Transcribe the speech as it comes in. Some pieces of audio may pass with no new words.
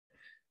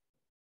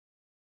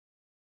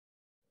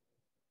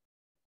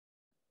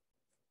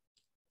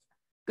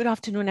Good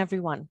afternoon,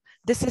 everyone.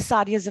 This is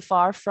Sadia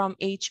Zafar from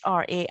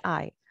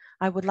HRAI.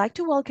 I would like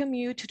to welcome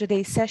you to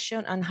today's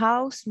session on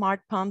how smart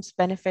pumps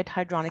benefit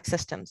hydronic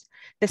systems.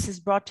 This is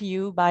brought to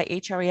you by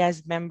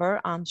HRAI's member,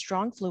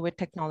 Armstrong Fluid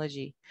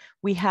Technology.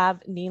 We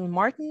have Neil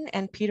Martin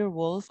and Peter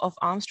Wolff of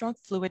Armstrong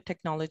Fluid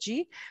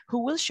Technology,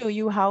 who will show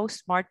you how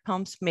smart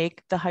pumps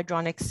make the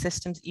hydronic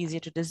systems easier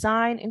to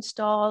design,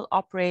 install,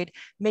 operate,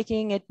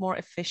 making it more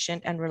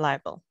efficient and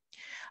reliable.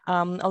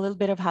 A little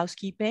bit of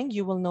housekeeping.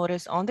 You will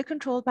notice on the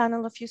control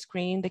panel of your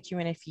screen, the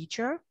Q&A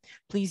feature.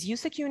 Please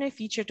use the Q&A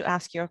feature to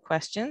ask your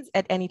questions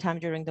at any time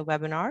during the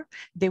webinar.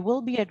 They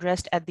will be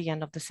addressed at the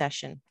end of the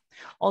session.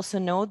 Also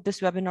note,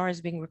 this webinar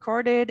is being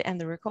recorded and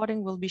the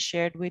recording will be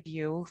shared with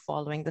you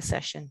following the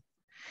session.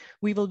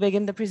 We will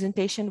begin the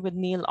presentation with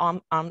Neil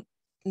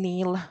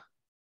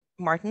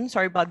Martin.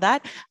 Sorry about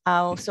that.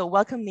 So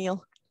welcome,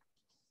 Neil.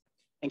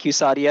 Thank you,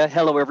 Sadia.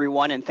 Hello,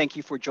 everyone, and thank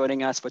you for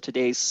joining us for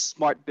today's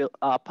Smart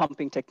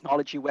Pumping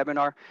Technology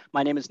webinar.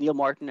 My name is Neil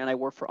Martin, and I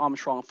work for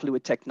Armstrong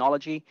Fluid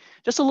Technology.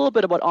 Just a little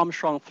bit about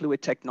Armstrong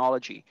Fluid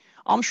Technology.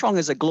 Armstrong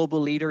is a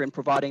global leader in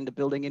providing the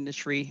building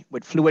industry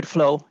with fluid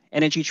flow,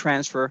 energy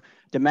transfer,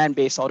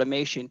 demand-based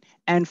automation,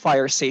 and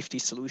fire safety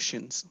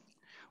solutions.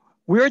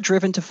 We are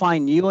driven to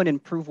find new and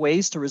improved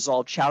ways to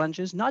resolve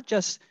challenges, not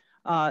just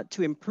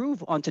to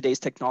improve on today's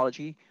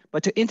technology,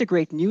 but to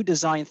integrate new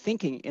design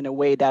thinking in a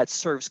way that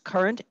serves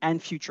current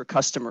and future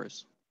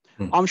customers.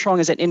 Armstrong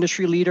is an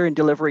industry leader in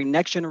delivering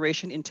next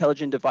generation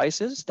intelligent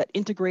devices that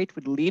integrate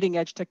with leading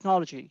edge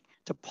technology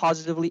to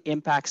positively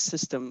impact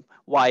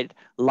system-wide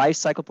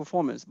lifecycle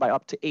performance by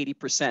up to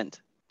 80%.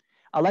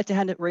 I'd like to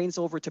hand the reins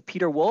over to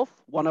Peter Wolff,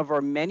 one of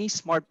our many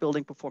smart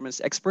building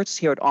performance experts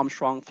here at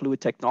Armstrong Fluid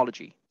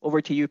Technology.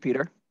 Over to you,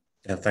 Peter.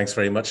 Thanks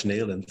very much,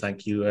 Neil, and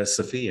thank you,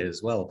 Sophia,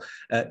 as well.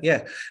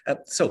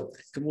 So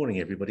good morning,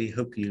 everybody.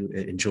 Hope you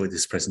enjoyed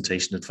this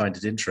presentation and find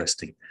it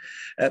interesting.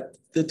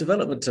 The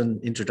development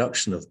and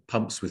introduction of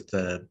pumps with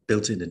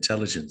built-in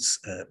intelligence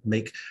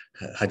make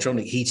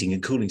hydronic heating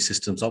and cooling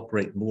systems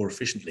operate more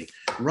efficiently,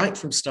 right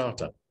from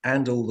startup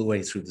and all the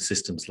way through the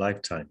system's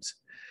lifetimes.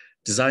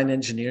 Design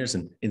engineers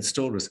and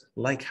installers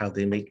like how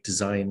they make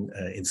design,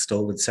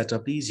 install, and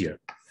setup easier.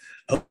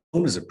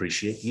 Owners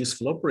appreciate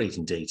useful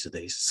operating data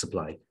they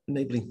supply,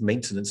 enabling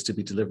maintenance to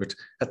be delivered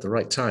at the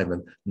right time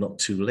and not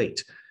too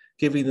late,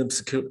 giving them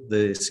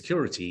the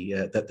security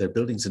that their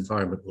building's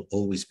environment will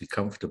always be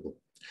comfortable.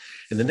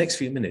 In the next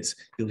few minutes,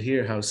 you'll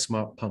hear how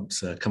smart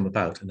pumps come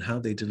about and how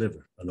they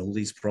deliver on all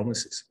these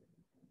promises.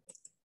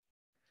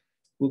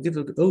 We'll give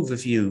an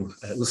overview.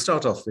 We'll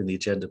start off in the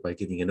agenda by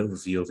giving an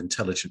overview of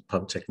intelligent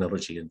pump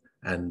technology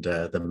and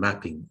the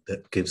mapping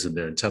that gives them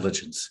their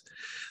intelligence.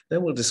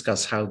 Then we'll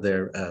discuss how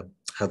their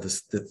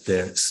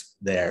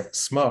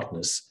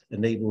smartness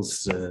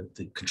enables the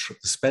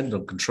spend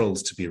on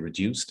controls to be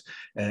reduced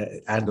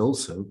and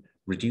also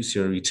reduce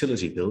your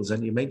utility bills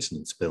and your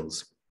maintenance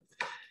bills.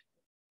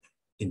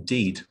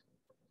 Indeed.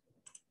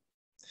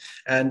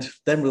 And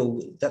then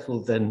that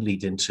will then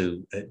lead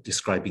into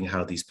describing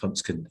how these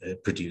pumps can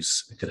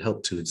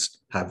help to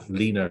have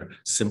leaner,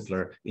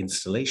 simpler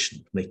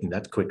installation, making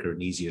that quicker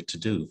and easier to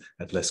do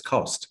at less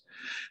cost.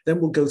 Then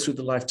we'll go through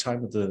the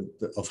lifetime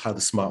of how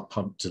the smart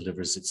pump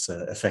delivers its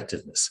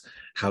effectiveness,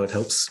 how it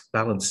helps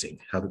balancing,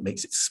 how it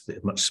makes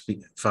it much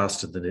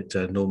faster than it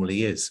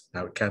normally is,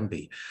 how it can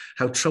be,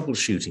 how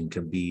troubleshooting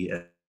can be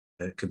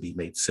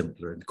made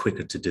simpler and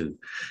quicker to do.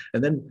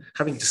 And then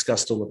having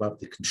discussed all about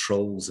the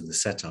controls and the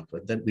setup,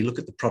 and then we look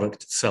at the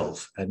product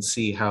itself and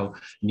see how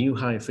new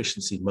high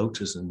efficiency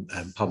motors and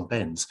pump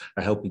ends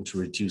are helping to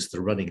reduce the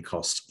running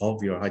cost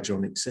of your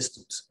hydronic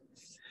systems.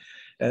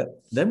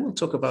 Then we'll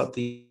talk about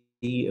the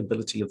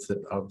ability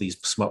of these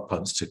smart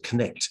pumps to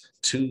connect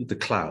to the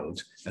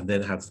cloud and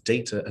then have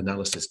data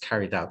analysis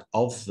carried out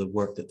of the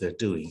work that they're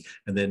doing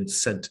and then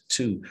sent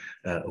to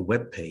a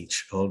web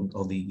page on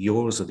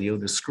yours or the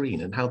owner's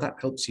screen, and how that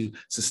helps you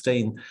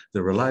sustain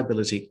the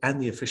reliability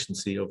and the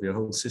efficiency of your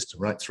whole system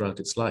right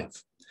throughout its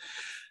life.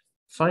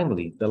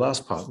 Finally, the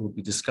last part will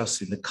be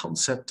discussing the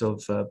concept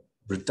of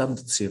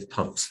redundancy of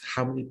pumps,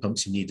 how many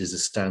pumps you need as a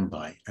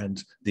standby,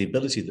 and the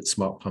ability that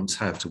smart pumps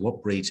have to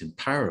operate in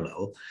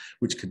parallel,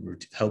 which can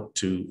help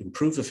to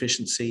improve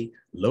efficiency,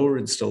 lower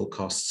install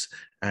costs,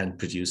 and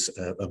produce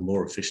a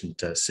more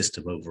efficient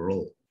system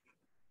overall.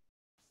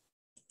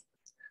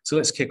 So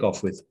let's kick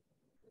off with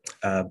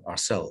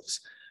ourselves.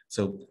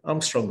 So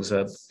Armstrong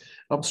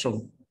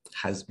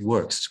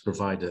works to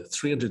provide a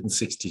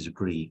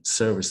 360-degree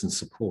service and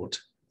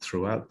support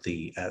throughout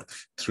the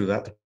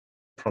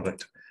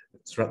product,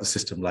 throughout the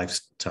system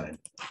lifetime.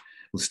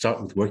 We'll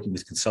start with working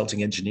with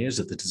consulting engineers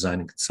at the design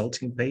and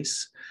consulting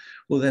base.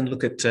 We'll then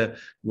look at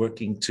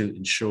working to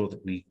ensure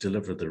that we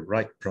deliver the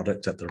right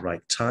product at the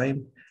right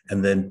time,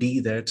 and then be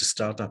there to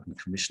start up and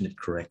commission it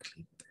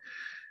correctly.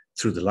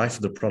 Through the life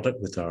of the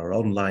product with our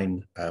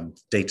online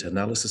data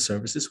analysis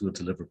services, we'll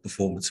deliver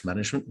performance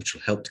management, which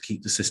will help to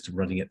keep the system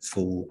running at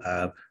full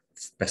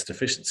best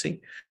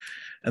efficiency.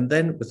 And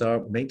then with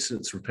our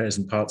maintenance, repairs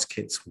and parts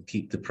kits, we'll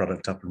keep the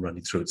product up and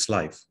running through its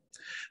life.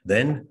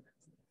 Then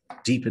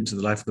deep into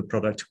the life of the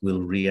product,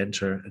 we'll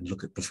re-enter and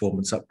look at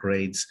performance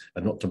upgrades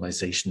and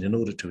optimization in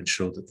order to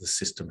ensure that the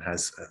system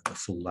has a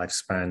full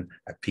lifespan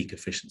at peak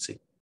efficiency.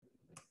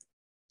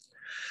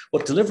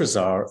 What delivers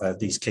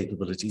these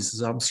capabilities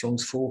is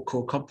Armstrong's 4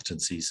 core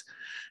competencies.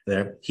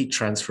 They're heat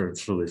transfer and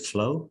fluid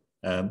flow,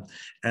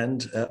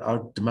 and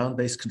our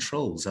demand-based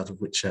controls, out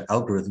of which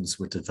algorithms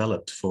were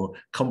developed for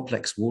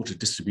complex water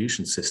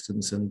distribution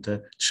systems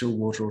and chill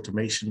water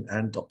automation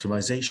and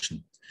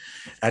optimization.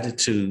 Added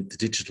to the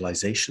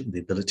digitalization,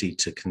 the ability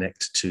to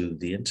connect to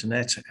the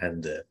internet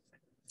and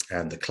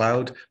the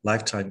cloud,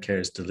 lifetime care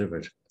is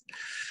delivered.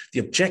 The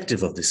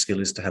objective of this skill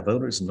is to have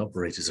owners and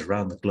operators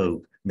around the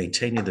globe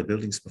maintaining the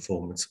building's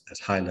performance at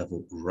high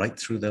level right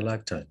through their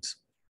lifetimes.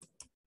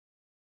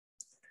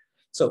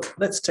 So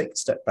let's take a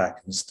step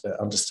back and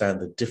understand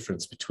the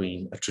difference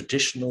between a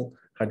traditional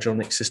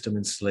hydronic system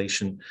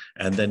installation,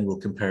 and then we'll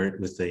compare it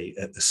with a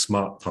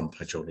smart pump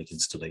hydronic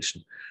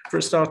installation. For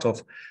a start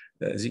off,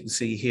 as you can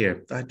see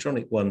here, the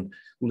hydronic one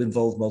will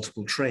involve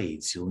multiple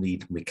trades. You'll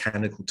need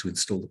mechanical to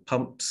install the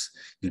pumps.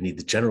 You need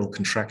the general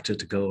contractor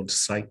to go onto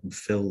site and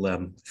fill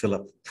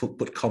up,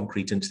 put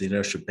concrete into the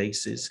inertia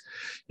bases.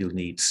 You'll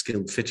need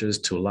skilled fitters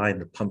to align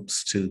the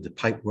pumps to the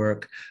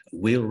pipework, a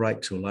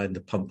wheelwright to align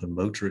the pump and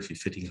motor if you're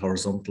fitting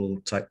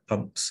horizontal type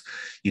pumps.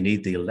 You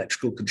need the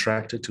electrical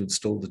contractor to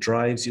install the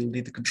drives. You'll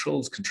need the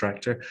controls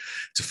contractor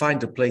to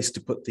find a place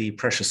to put the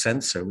pressure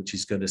sensor, which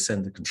is going to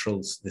send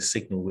the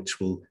signal which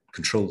will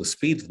control the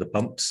speed of the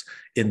pumps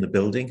in the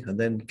building, and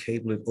then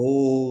cable it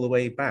all the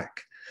way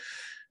back.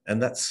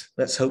 And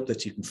let's hope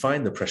that you can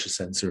find the pressure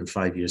sensor in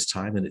 5 years'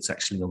 time and it's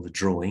actually on the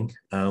drawing.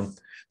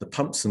 The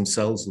pumps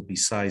themselves will be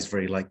sized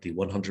very likely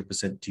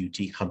 100%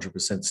 duty,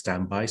 100%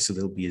 standby, so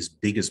they'll be as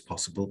big as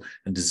possible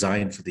and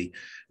designed for the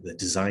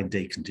design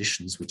day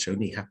conditions, which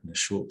only happen a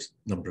short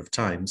number of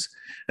times.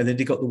 And then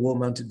you've got the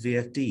wall-mounted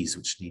VFDs,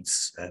 which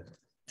needs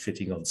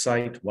fitting on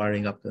site,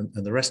 wiring up,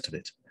 and the rest of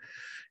it.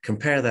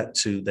 Compare that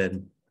to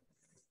then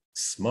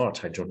smart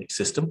hydronic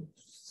system.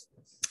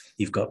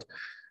 You've got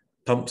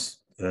pumps,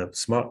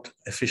 smart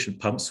efficient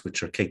pumps,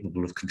 which are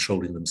capable of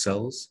controlling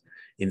themselves,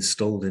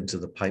 installed into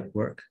the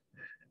pipework,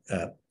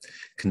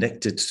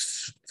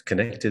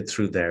 connected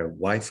through their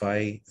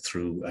Wi-Fi,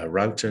 through a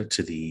router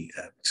to the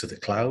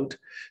cloud,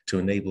 to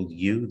enable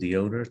you, the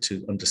owner,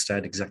 to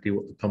understand exactly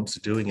what the pumps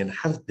are doing and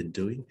have been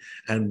doing,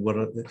 and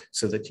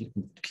so that you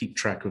can keep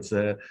track of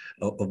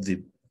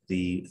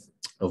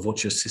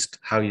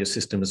how your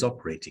system is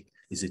operating.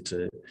 Is it,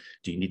 do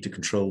you need to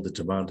control the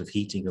demand of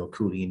heating or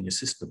cooling in your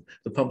system?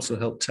 The pumps will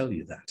help tell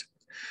you that.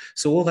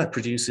 So all that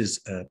produces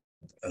a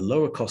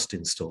lower cost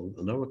install,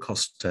 a lower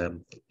cost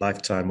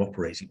lifetime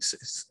operating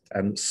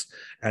system,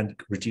 and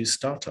reduced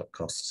startup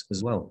costs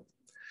as well.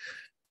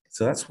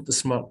 So that's what the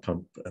smart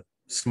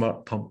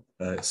pump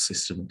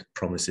system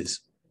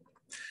promises.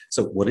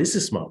 So what is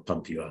a smart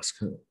pump, you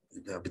ask?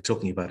 I've been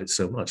talking about it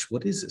so much.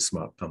 What is a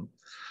smart pump?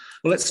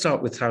 Well, let's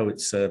start with how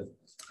it's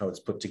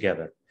put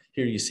together.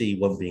 Here you see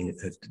one being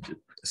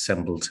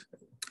assembled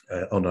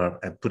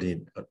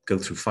go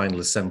through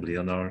final assembly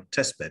on our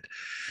test bed,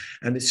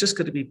 and it's just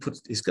going to be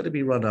it's going to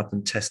be run up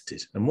and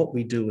tested. And what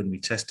we do when we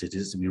test it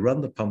is we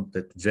run the pump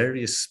at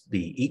various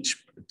speed.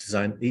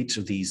 Each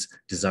of these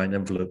design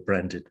envelope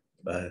branded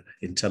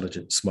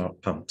intelligent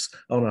smart pumps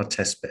on our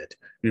test bed.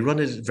 We run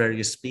it at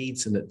various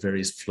speeds and at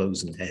various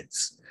flows and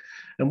heads.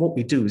 And what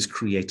we do is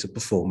create a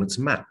performance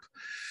map.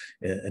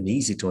 An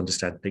easy to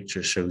understand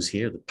picture shows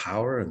here the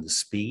power and the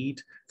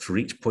speed for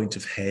each point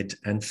of head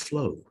and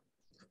flow.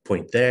 A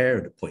point there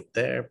and a point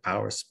there,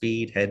 power,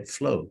 speed, head,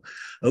 flow.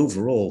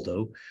 Overall,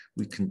 though,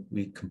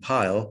 we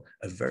compile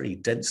a very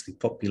densely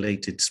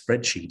populated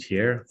spreadsheet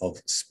here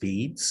of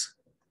speeds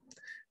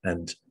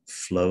and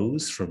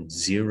flows from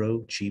 0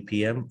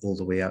 GPM all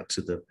the way out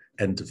to the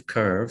end of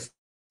curve,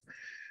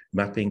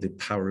 mapping the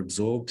power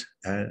absorbed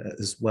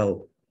as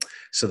well.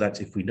 So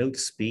that if we know the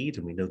speed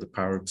and we know the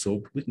power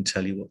absorbed, we can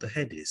tell you what the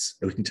head is.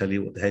 We can tell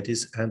you what the head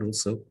is and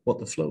also what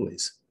the flow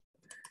is.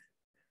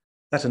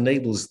 That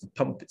enables the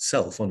pump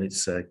itself on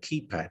its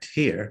keypad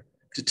here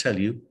to tell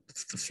you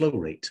the flow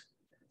rate,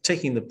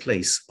 taking the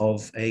place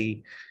of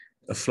a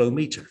flow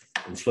meter.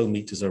 And flow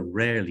meters are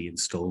rarely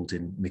installed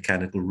in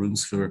mechanical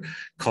rooms for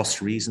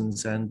cost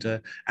reasons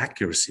and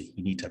accuracy.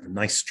 You need to have a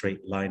nice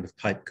straight line of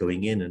pipe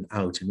going in and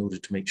out in order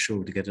to make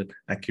sure to get an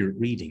accurate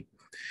reading.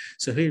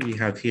 So here you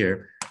have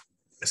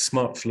a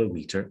smart flow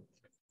meter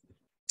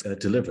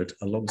delivered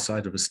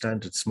alongside of a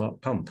standard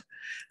smart pump.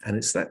 And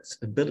it's that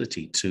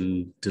ability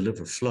to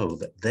deliver flow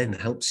that then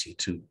helps you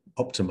to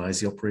optimize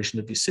the operation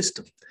of your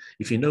system.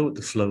 If you know what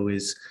the flow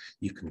is,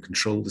 you can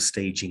control the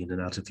staging in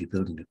and out of your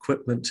building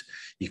equipment.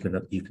 You can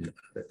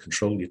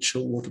control your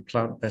chill water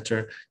plant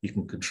better. You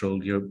can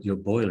control your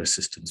boiler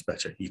systems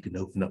better. You can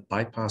open up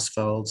bypass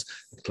valves,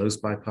 close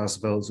bypass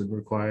valves when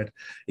required,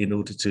 in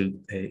order to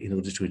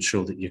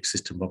ensure that your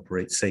system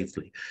operates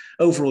safely.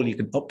 Overall, you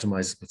can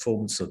optimize the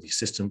performance of your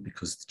system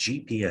because the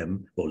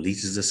GPM, or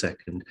liters a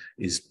second,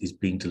 is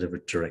being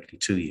delivered directly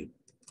to you.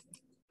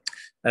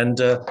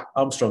 And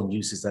Armstrong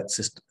uses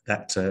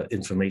that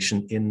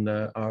information in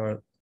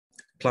our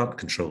plant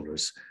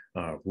controllers,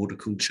 our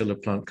water-cooled chiller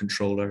plant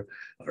controller,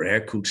 our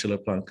air-cooled chiller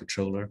plant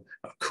controller,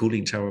 our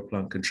cooling tower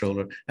plant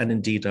controller, and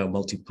indeed our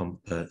multi-pump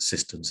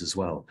systems as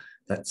well.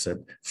 That's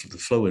the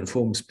flow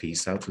informs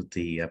piece out with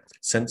the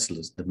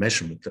sensors, the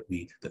measurement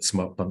that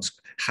smart pumps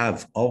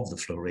have of the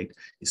flow rate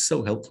is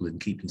so helpful in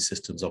keeping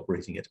systems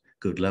operating at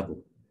good level.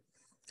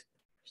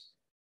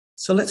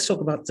 So let's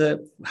talk about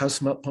how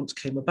smart pumps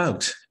came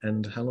about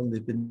and how long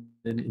they've been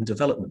in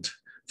development.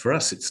 For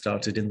us, it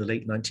started in the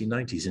late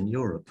 1990s in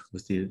Europe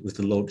with the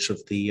launch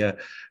of the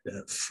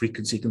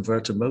frequency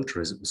converter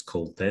motor, as it was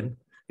called then.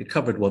 It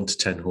covered 1 to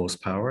 10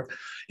 horsepower.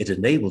 It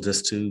enabled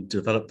us to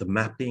develop the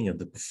mapping and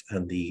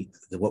the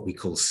what we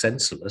call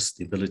sensorless,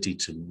 the ability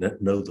to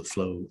know the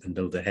flow and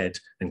know the head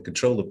and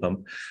control the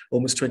pump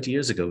almost 20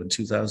 years ago in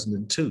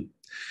 2002.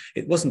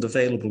 It wasn't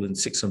available in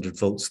 600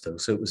 volts though,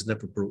 so it was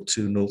never brought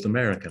to North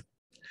America.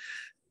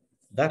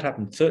 That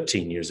happened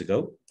 13 years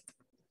ago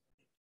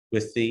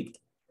with the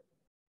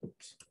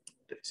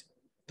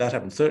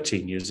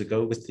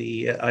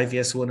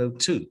IVS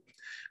 102,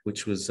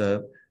 which was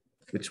a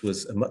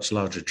much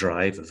larger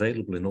drive,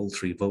 available in all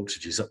 3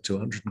 voltages, up to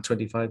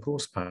 125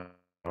 horsepower,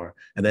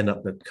 and then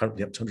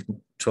currently up to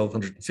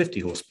 1,250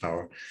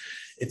 horsepower.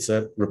 It's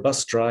a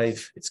robust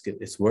drive.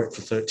 It's worked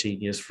for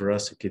 13 years for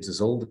us. It gives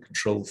us all the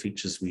control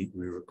features we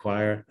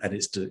require, and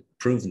it's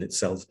proven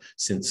itself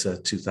since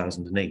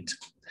 2008.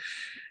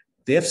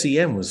 The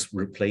FCM was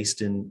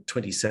replaced in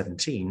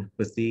 2017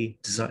 with the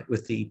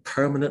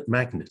permanent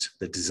magnet,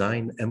 the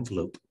design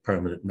envelope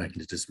permanent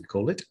magnet, as we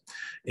call it,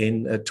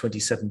 in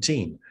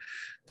 2017.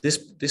 This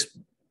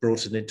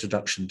brought an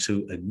introduction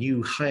to a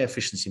new high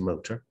efficiency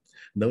motor,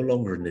 no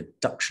longer an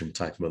induction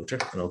type motor,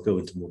 and I'll go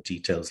into more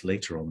details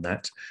later on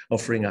that,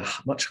 offering a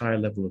much higher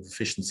level of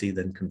efficiency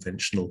than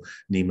conventional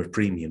NEMA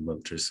premium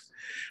motors.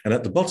 And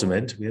at the bottom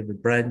end, we have a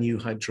brand new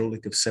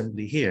hydraulic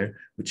assembly here,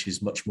 which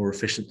is much more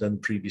efficient than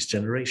previous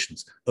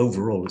generations.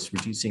 Overall, it's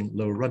reducing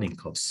lower running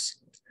costs.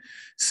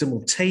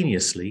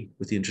 Simultaneously,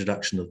 with the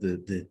introduction of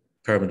the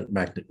permanent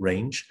magnet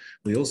range,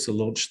 we also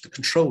launched the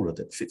controller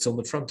that fits on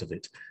the front of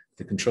it,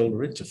 the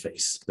controller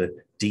interface, the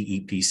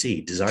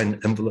DEPC, Design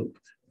Envelope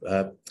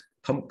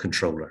Pump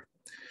Controller.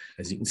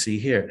 As you can see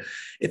here,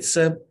 it's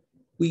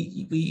we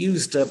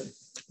used a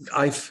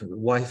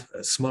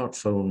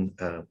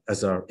smartphone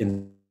as our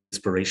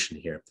inspiration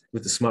here.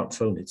 With the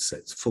smartphone, it's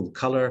full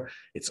color,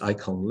 it's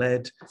icon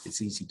LED,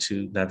 it's easy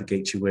to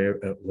navigate your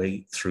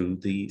way through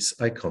these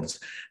icons.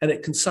 And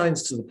it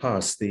consigns to the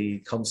past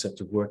the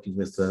concept of working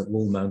with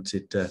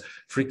wall-mounted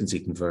frequency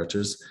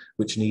converters,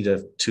 which need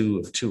a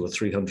 200 or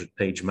 300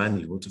 page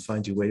manual to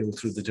find your way all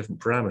through the different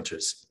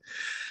parameters.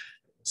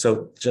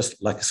 So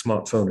just like a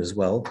smartphone as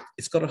well,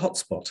 it's got a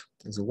hotspot.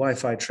 There's a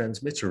Wi-Fi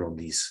transmitter on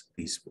these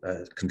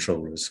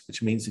controllers,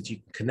 which means that you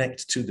can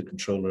connect to the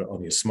controller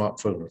on your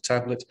smartphone or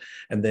tablet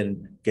and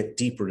then get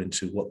deeper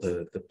into what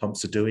the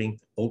pumps are doing,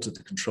 alter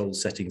the control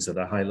settings at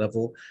a high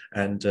level,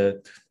 and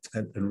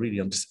really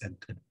understand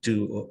and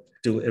do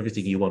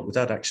everything you want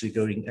without actually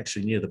going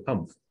near the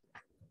pump.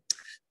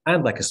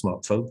 And like a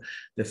smartphone,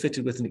 they're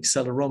fitted with an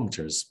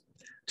accelerometers.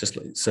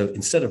 So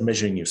instead of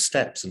measuring your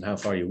steps and how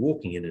far you're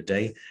walking in a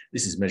day,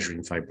 this is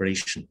measuring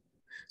vibration.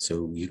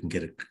 So you can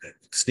get a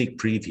sneak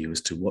preview as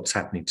to what's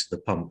happening to the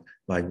pump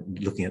by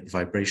looking at the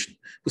vibration.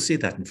 We'll see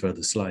that in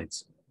further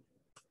slides.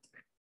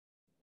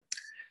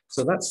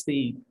 So that's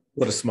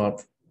what a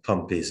smart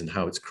pump is and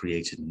how it's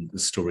created and the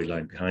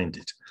storyline behind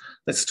it.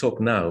 Let's talk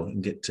now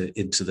and get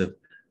into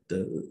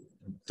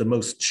the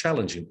most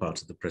challenging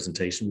part of the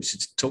presentation, which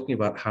is talking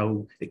about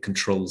how it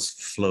controls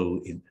flow,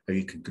 how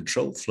you can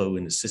control flow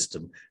in a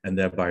system and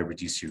thereby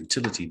reduce your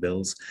utility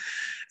bills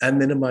and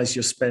minimize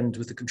your spend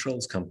with the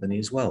controls company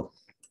as well.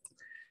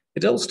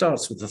 It all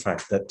starts with the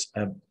fact that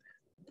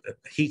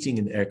heating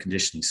and air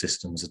conditioning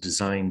systems are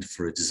designed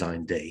for a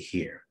design day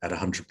here at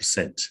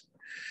 100%.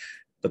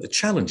 But the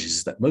challenge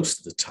is that most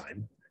of the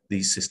time,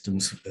 these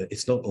systems,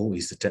 it's not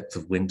always the depth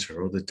of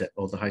winter or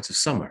the height of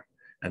summer.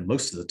 And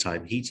most of the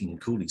time, heating and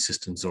cooling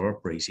systems are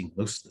operating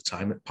most of the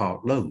time at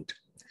part load.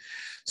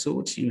 So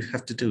what you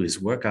have to do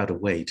is work out a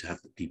way to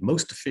be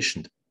most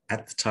efficient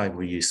at the time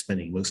where you're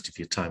spending most of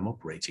your time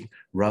operating,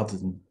 rather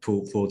than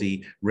for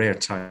the rare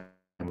time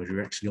when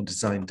you're actually on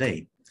design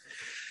day.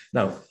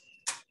 Now,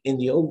 in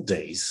the old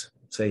days,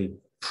 say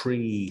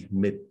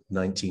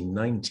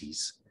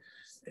pre-mid-1990s,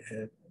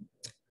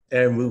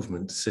 air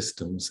movement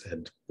systems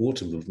and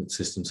water movement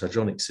systems,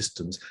 hydronic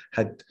systems,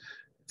 had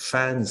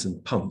fans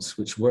and pumps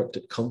which worked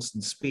at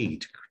constant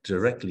speed,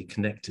 directly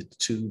connected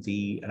to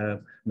the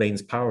mains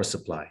power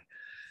supply,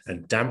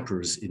 and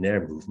dampers in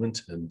air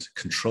movement and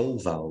control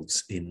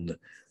valves in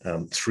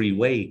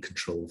three-way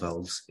control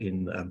valves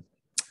in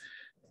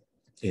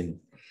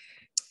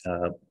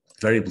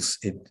variables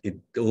in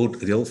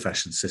the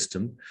old-fashioned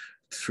system.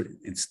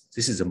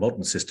 This is a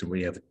modern system where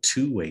you have a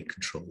two-way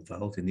control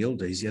valve. In the old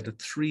days, you had a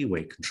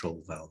three-way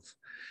control valve,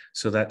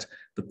 so that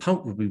the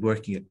pump would be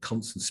working at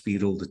constant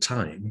speed all the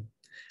time.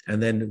 And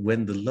then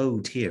when the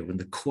load here, when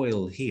the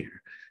coil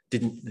here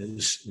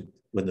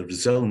when the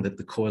zone that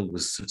the coil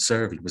was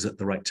serving was at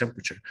the right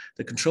temperature,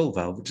 the control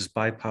valve would just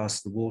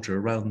bypass the water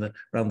around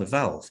the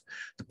valve.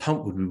 The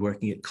pump would be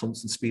working at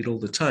constant speed all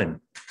the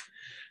time.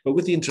 But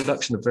with the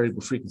introduction of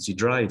variable frequency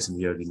drives in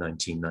the early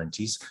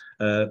 1990s,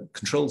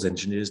 controls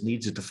engineers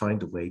needed to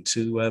find a way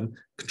to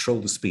control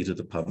the speed of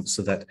the pump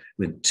so that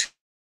when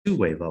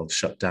two-way valves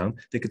shut down,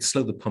 they could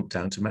slow the pump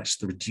down to match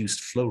the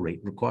reduced flow rate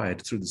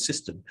required through the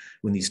system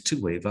when these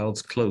two-way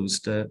valves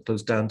closed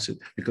down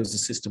because the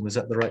system was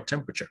at the right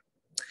temperature.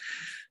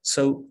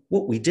 So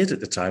what we did at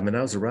the time, and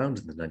I was around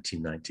in the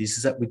 1990s,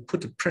 is that we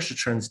put a pressure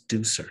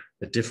transducer,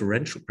 a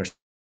differential pressure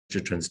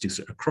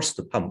transducer across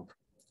the pump,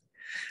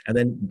 and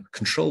then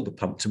control the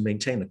pump to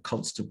maintain a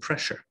constant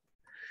pressure.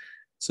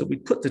 So we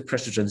put the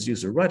pressure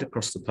transducer right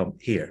across the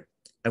pump here,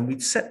 and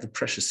we'd set the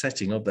pressure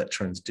setting of that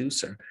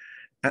transducer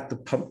at the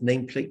pump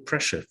nameplate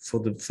pressure for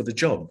the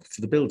job, for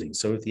the building.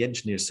 So if the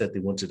engineer said they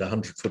wanted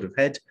 100 foot of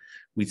head,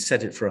 we'd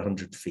set it for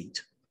 100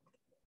 feet.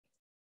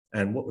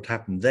 And what would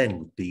happen then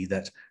would be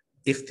that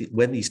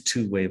when these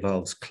two-way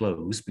valves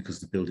close because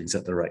the building's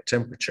at the right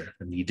temperature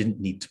and you didn't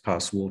need to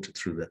pass water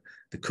through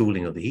the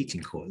cooling of the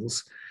heating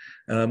coils,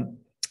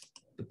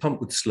 the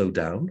pump would slow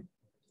down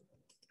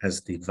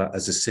as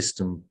the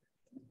system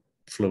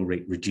flow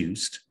rate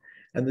reduced,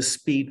 and the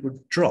speed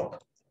would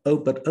drop,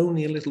 but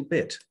only a little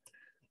bit.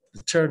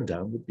 The turn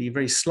down would be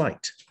very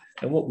slight.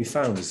 And what we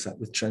found is that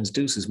with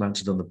transducers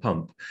mounted on the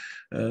pump,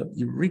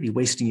 you're really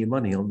wasting your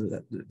money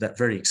on that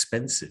very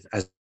expensive,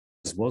 as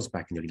was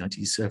back in the early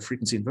 90s,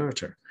 frequency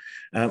inverter,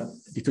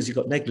 because you've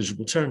got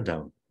negligible turn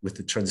down with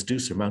the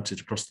transducer mounted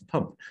across the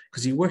pump,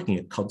 because you're working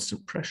at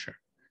constant pressure.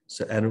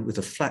 So, and with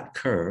a flat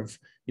curve,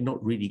 you're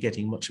not really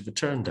getting much of a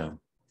turn down.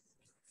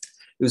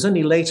 It was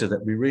only later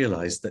that we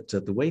realized that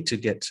the way to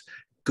get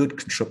good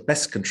control,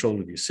 best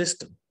control of your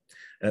system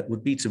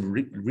would be to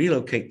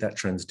relocate that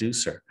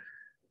transducer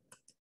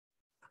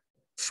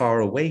far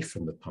away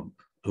from the pump,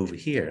 over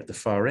here at the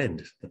far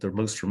end, at the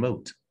most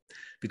remote,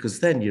 because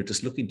then you're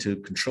just looking to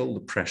control the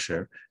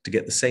pressure to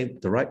get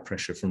the right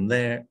pressure from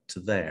there to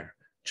there,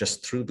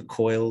 just through the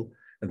coil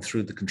and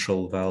through the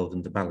control valve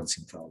and the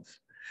balancing valve.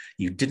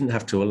 You didn't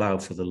have to allow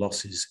for the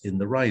losses in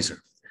the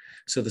riser.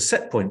 So the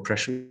set point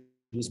pressure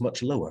was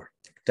much lower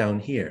down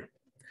here,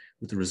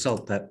 with the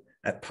result that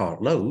at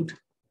part load,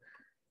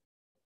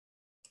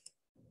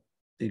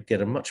 you'd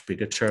get a much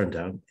bigger turn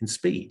down in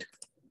speed,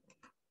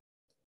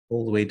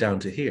 all the way down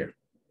to here.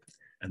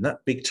 And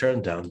that big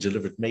turn down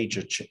delivered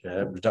major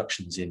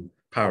reductions in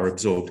power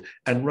absorbed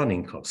and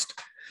running cost.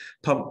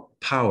 Pump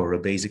power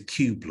obeys a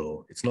cube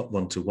law. It's not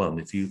one-to-one.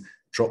 If you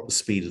drop the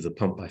speed of the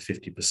pump by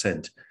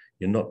 50%,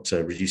 you're not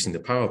reducing the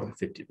power by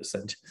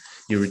 50%.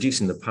 You're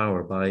reducing the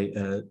power by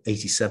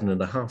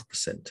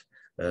 87.5%,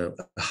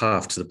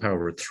 half to the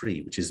power of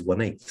 3, which is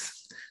 1/8.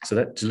 So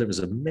that delivers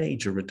a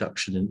major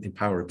reduction in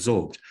power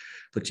absorbed.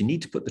 But you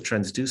need to put the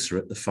transducer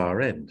at the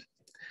far end,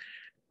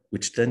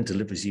 which then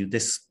delivers you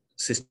this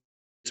system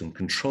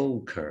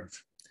control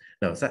curve.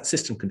 Now, that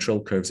system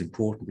control curve is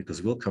important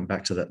because we'll come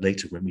back to that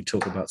later when we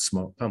talk about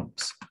smart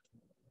pumps.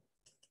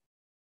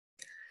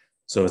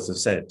 So as I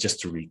said, just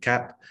to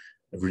recap,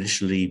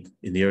 initially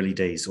in the early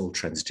days, all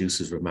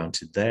transducers were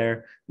mounted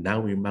there. Now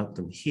we mount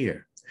them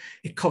here.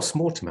 It costs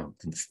more to mount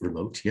than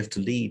remote. You have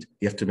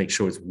to make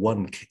sure it's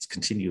one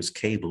continuous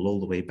cable all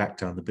the way back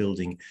down the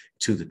building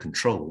to the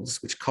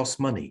controls, which costs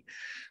money.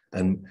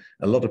 And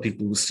a lot of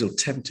people were still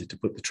tempted to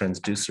put the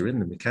transducer in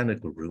the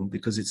mechanical room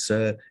because it's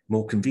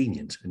more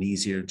convenient and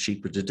easier and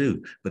cheaper to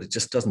do, but it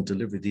just doesn't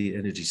deliver the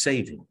energy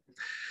saving.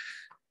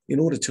 In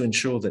order to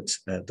ensure that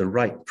the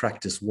right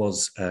practice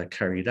was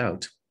carried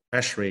out,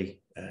 ASHRAE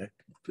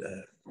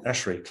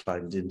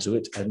climbed into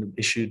it and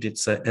issued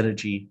its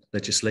energy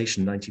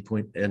legislation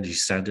energy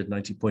standard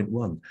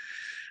 90.1.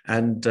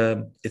 And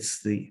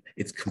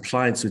its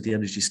compliance with the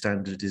energy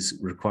standard is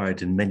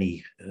required in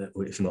many,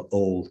 if not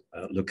all,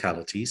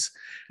 localities.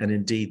 And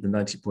indeed, the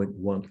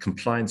 90.1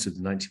 compliance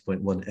with the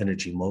 90.1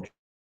 energy model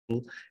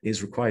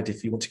is required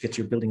if you want to get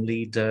your building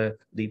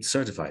LEED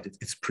certified.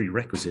 It's a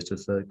prerequisite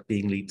of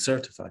being LEED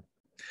certified.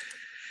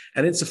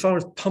 And insofar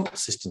as pump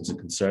systems are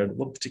concerned,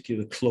 one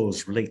particular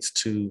clause relates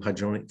to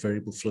hydronic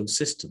variable flow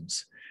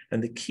systems.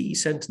 And the key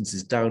sentence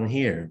is down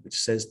here, which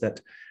says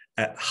that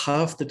at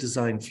half the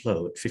design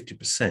flow, at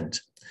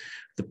 50%,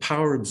 the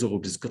power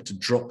absorbed has got to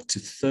drop to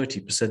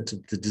 30%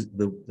 of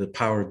the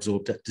power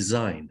absorbed at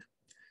design.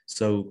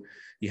 So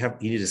you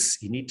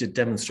need to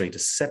demonstrate a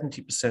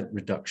 70%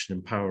 reduction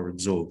in power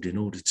absorbed in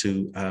order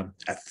to,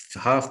 at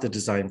half the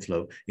design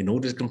flow, in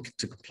order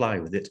to comply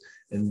with it,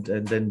 and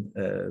then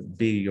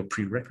be your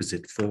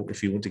prerequisite for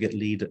if you want to get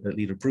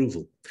LEED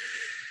approval.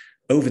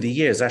 Over the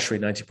years, ASHRAE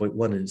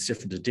 90.1 and its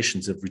different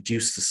editions have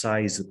reduced the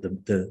size of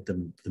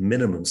the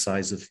minimum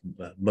size of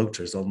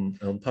motors on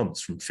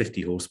pumps from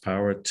 50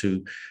 horsepower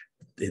to,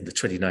 in the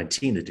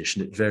 2019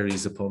 edition, it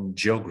varies upon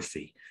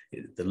geography.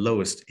 The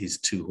lowest is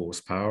 2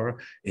 horsepower.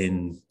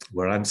 In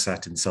where I'm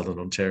sat in Southern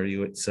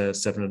Ontario, it's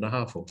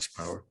 7.5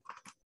 horsepower.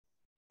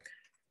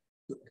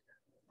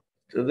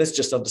 let's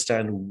just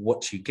understand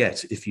what you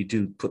get if you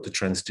do put the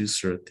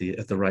transducer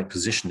at the right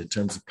position in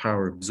terms of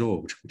power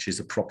absorbed, which is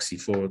a proxy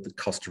for the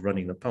cost of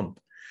running the pump.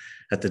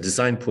 At the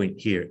design point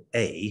here,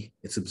 A,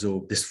 it's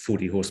absorbed, this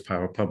 40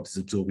 horsepower pump is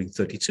absorbing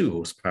 32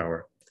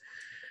 horsepower.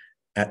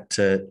 At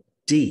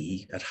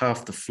D, at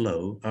half the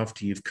flow,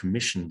 after you've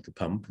commissioned the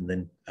pump and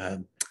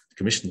then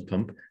commissioned the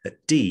pump, at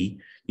D,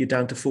 you're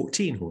down to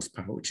 14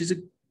 horsepower, which is a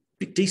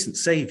decent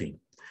saving.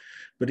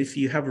 But if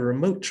you have a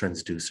remote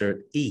transducer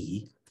at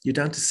E, you're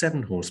down to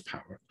 7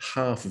 horsepower,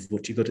 half of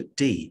what you got at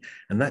D.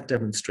 And that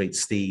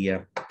demonstrates the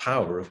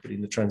power of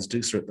putting the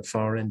transducer at the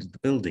far end of the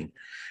building.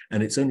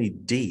 And it's only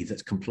D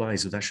that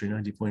complies with ASHRAE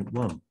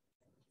 90.1.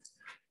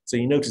 So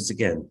you notice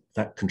again,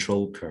 that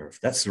control curve,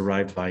 that's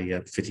derived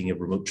by fitting a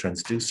remote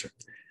transducer.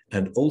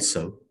 And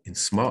also in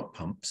smart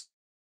pumps,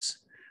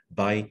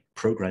 by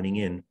programming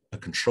in a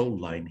control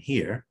line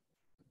here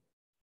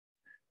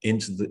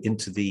into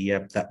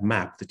that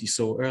map that you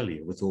saw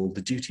earlier with all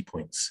the duty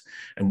points.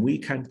 And we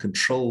can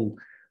control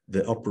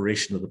the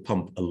operation of the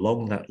pump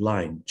along that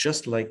line,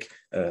 just like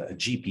a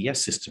GPS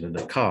system in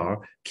a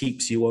car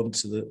keeps you on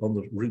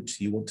the route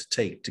you want to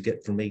take to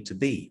get from A to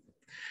B.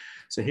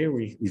 So here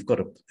we've got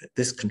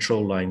this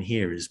control line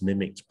here is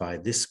mimicked by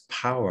this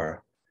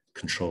power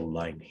control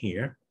line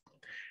here.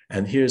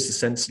 And here's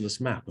the sensorless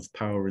map of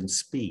power and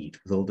speed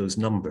with all those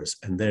numbers.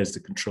 And there's the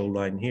control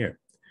line here.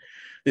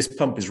 This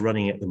pump is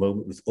running at the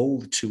moment with all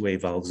the two-way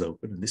valves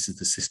open, and this is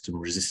the system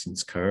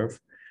resistance curve.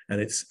 And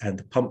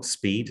the pump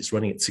speed is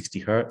running at 60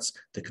 Hertz.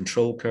 The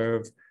control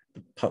curve,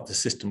 the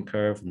system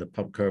curve, and the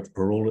pump curve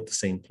are all at the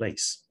same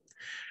place.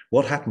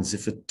 What happens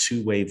if a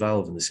two-way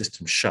valve in the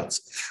system shuts,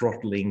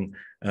 throttling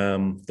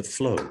the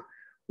flow?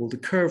 Well, the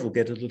curve will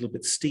get a little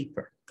bit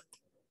steeper.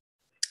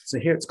 So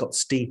here it's got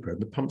steeper,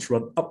 and the pumps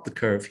run up the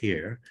curve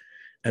here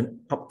and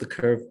up the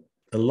curve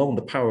along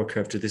the power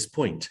curve to this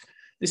point.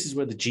 This is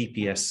where the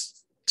GPS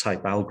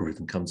type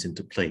algorithm comes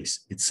into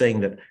place. It's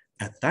saying that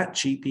at that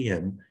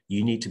GPM,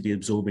 you need to be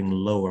absorbing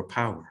lower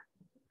power.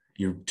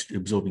 You're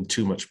absorbing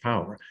too much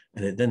power,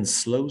 and it then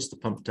slows the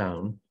pump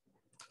down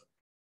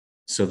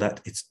so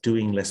that it's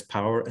doing less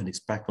power and it's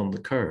back on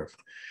the curve.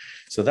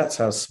 So that's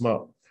how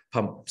smart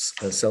pumps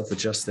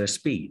self-adjust their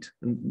speed.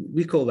 And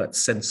we call that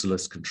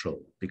sensorless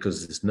control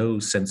because there's no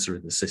sensor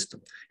in the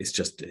system. It's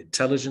just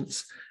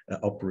intelligence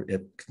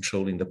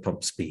controlling the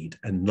pump speed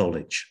and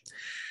knowledge.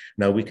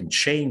 Now we can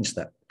change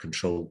that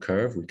control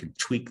curve. We can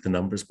tweak the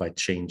numbers by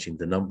changing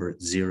the number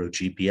at 0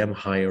 GPM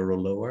higher or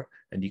lower,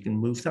 and you can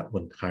move that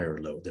one higher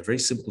or lower. They're very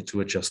simple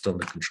to adjust on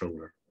the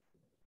controller.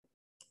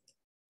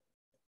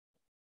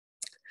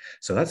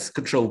 So that's the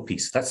control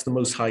piece. That's the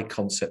most high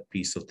concept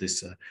piece of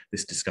this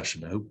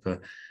discussion. I hope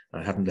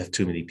I haven't left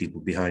too many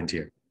people behind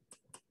here.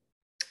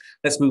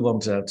 Let's move on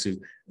to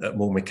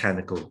more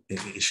mechanical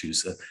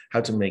issues.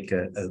 How to make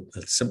a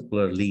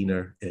simpler,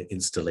 leaner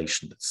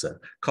installation that's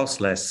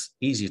costs less,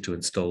 easier to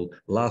install,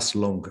 lasts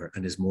longer,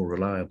 and is more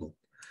reliable.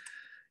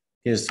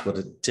 Here's what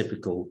a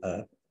typical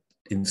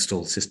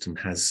install system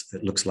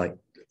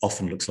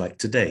often looks like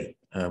today.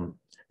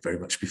 Very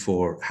much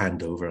before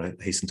handover, I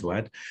hasten to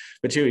add.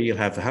 But here you'll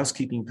have a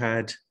housekeeping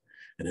pad,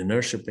 an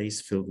inertia base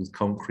filled with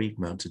concrete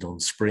mounted on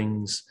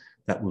springs.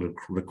 That will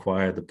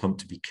require the pump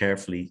to be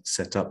carefully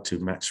set up to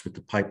match with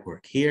the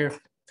pipework here.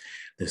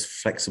 There's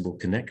flexible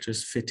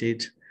connectors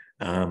fitted,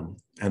 and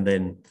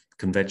then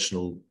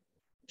conventional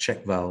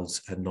check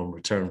valves and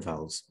non-return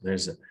valves.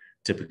 There's a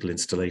typical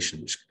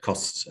installation which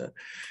costs,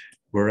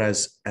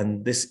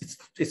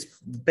 it's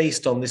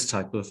based on this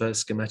type of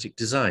schematic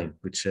design,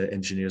 which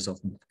engineers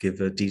often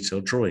give a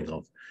detailed drawing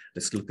of.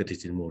 Let's look at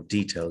it in more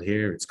detail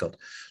here. It's got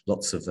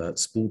lots of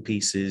spool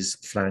pieces,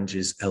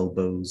 flanges,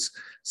 elbows,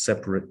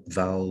 separate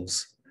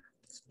valves,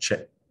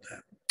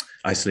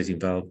 isolating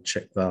valve,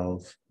 check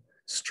valve,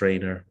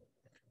 strainer,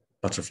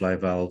 butterfly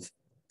valve,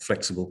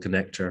 flexible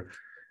connector,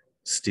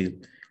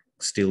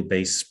 steel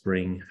base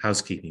spring,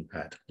 housekeeping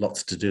pad,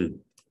 lots to do.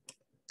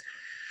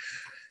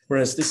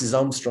 Whereas this is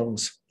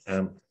Armstrong's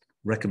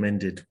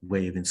recommended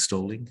way of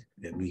installing.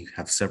 And we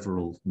have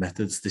several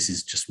methods. This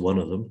is just one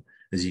of them.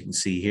 As you can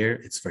see here,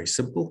 it's very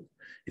simple.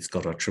 It's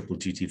got our triple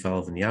duty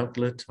valve in the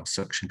outlet, our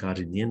suction guard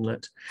in the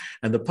inlet,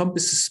 and the pump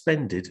is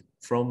suspended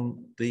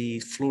from the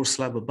floor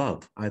slab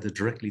above, either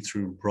directly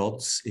through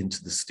rods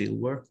into the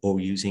steelwork or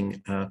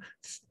using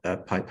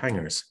pipe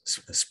hangers,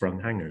 sprung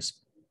hangers.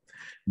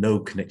 No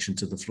connection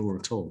to the floor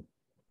at all.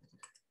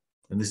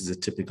 And this is a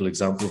typical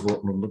example of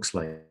what one looks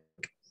like.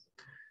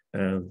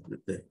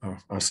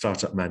 Our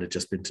startup man had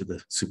just been to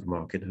the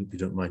supermarket. I hope you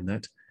don't mind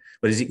that.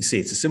 But as you can see,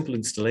 it's a simple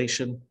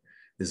installation.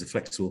 There's a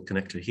flexible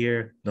connector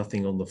here,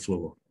 nothing on the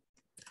floor.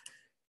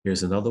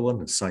 Here's another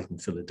one, a site in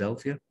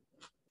Philadelphia.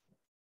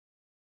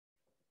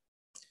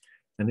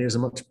 And here's a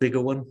much bigger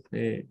one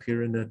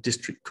here in a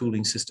district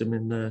cooling system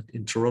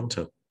in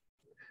Toronto.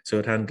 So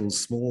it handles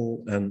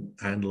small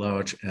and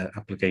large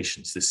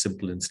applications, this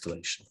simple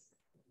installation.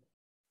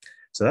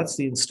 So that's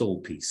the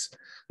install piece.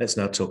 Let's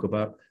now talk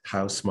about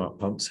how smart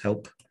pumps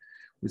help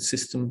with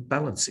system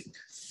balancing.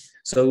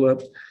 So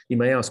you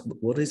may ask,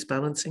 what is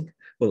balancing?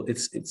 Well,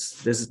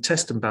 there's a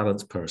test and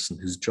balance person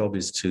whose job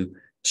is to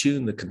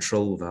tune the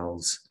control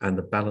valves and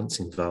the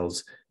balancing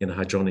valves in a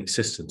hydronic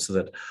system so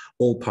that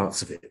all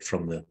parts of it,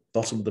 from the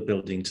bottom of the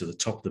building to the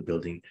top of the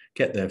building,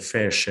 get their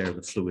fair share of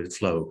the fluid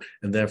flow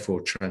and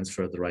therefore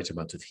transfer the right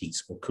amount of heat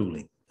or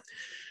cooling.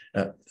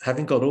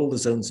 Having got all the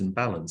zones in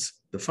balance,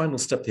 the final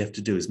step they have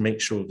to do is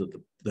make sure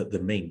that the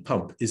main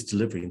pump is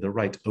delivering the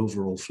right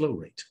overall flow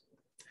rate.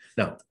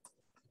 Now,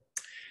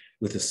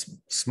 with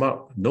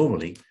a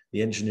normally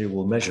the engineer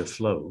will measure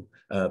flow,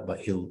 but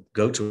he'll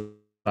go to a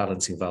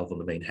balancing valve on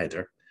the main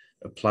header,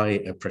 apply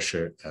a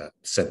pressure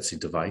sensing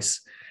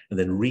device, and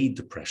then read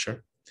the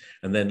pressure,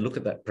 and then look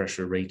at that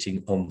pressure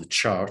rating on the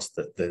chart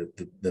that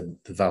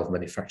the valve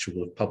manufacturer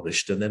will have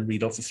published, and then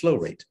read off the flow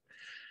rate.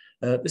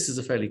 This is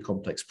a fairly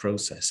complex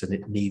process, and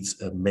it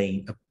needs a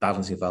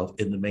balancing valve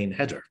in the main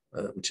header,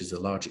 which is a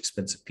large,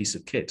 expensive piece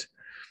of kit.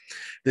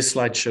 This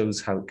slide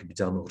shows how it can be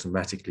done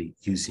automatically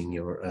using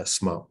your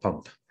smart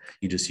pump.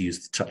 You just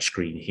use the touch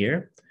screen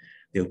here,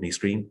 the opening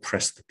screen,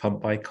 press the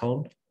pump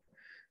icon,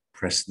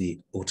 press the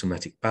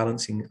automatic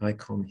balancing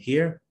icon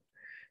here,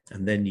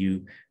 and then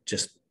you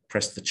just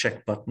press the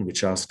check button,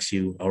 which asks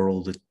you, are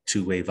all the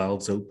two-way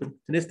valves open?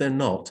 And if they're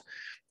not,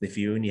 if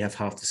you only have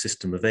half the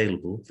system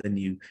available, then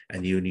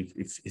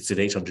if it's an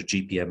 800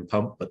 GPM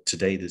pump, but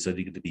today there's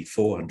only going to be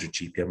 400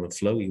 GPM of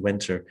flow, you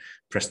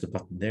press the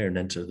button there and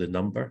enter the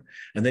number,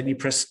 and then you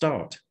press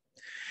start.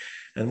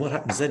 And what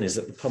happens then is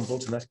that the pump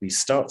automatically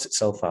starts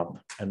itself up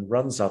and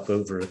runs up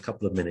over a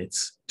couple of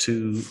minutes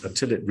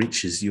until it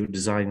reaches your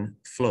design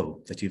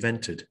flow that you've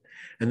entered.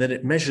 And then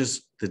it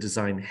measures the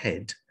design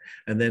head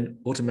and then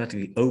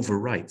automatically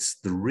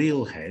overwrites the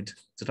real head.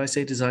 Did I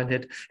say design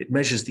head? It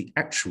measures the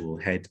actual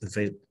head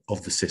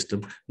of the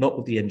system, not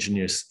what the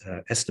engineers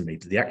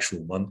estimated, the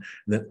actual one,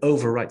 and then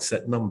overwrites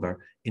that number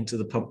into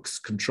the pump's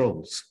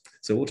controls.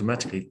 So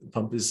automatically the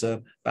pump is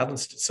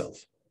balanced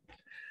itself.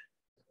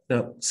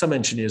 Now, some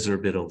engineers are a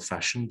bit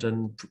old-fashioned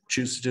and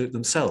choose to do it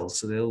themselves,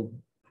 so they'll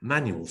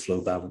manual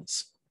flow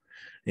balance.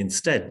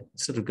 Instead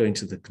of going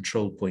to the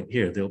control point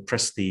here, they'll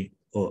press the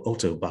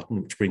auto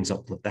button, which brings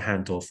up the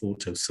hand-off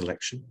auto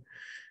selection,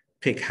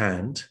 pick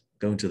hand,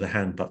 go into the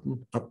hand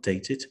button,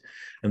 update it,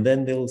 and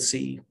then they'll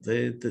see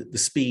the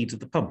speed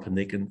of the pump, and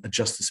they can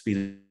adjust the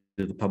speed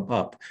of the pump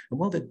up. And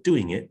while they're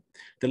doing it,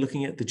 they're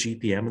looking at the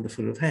GPM and the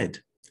foot of head,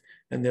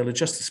 and they'll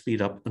adjust the speed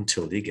up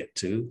until they get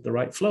to the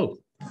right flow.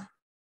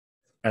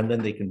 And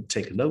then they can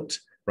take a note,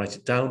 write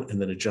it down,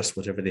 and then adjust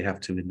whatever they have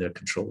to in their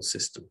control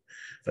system.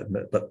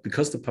 But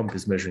because the pump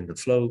is measuring the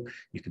flow,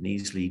 you can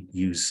easily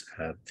use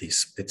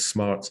its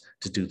smarts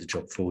to do the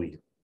job for you.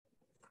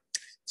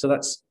 So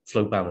that's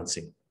flow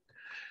balancing.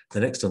 The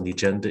next on the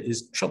agenda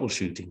is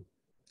troubleshooting.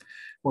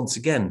 Once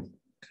again,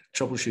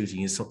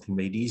 troubleshooting is something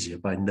made easier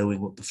by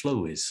knowing what the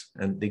flow is.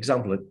 And the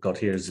example I've got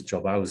here is a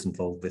job I was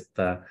involved with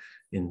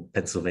in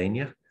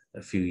Pennsylvania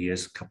a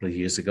couple of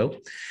years ago.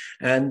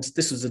 And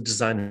this was a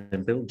design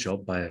and build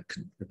job by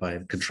a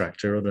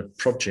contractor on a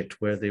project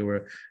where they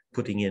were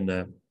putting in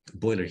a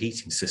boiler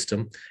heating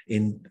system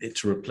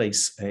to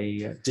replace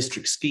a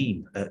district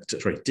steam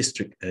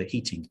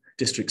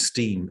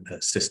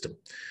system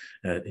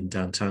in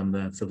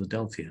downtown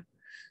Philadelphia.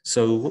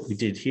 So what we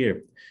did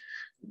here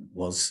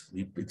was,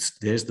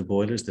 there's the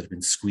boilers that have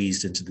been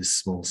squeezed into this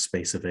small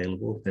space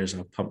available. There's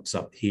our pumps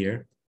up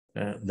here,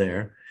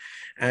 there.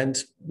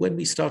 And when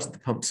we started the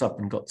pumps up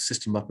and got the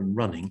system up and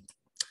running,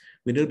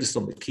 we noticed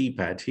on the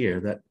keypad here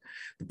that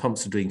the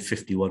pumps are doing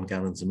 51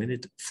 gallons a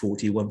minute,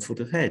 41 foot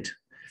of head.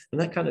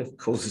 And that kind of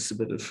caused us a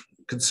bit of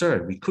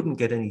concern. We couldn't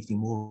get anything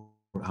more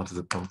out of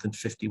the pump than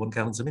 51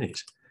 gallons a minute.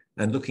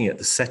 And looking at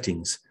the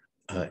settings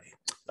on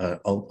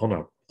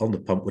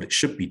the pump, what it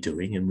should be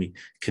doing, and we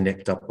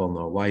connect up on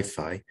our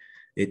Wi-Fi,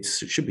 it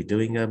should be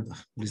doing, what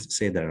does it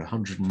say there,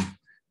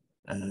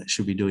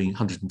 should be doing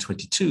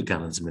 122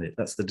 gallons a minute.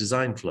 That's the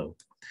design flow.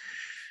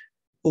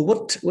 Well,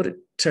 what it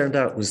turned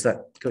out was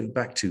that, going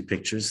back 2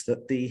 pictures,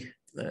 that the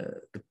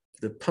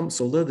pumps,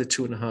 although they're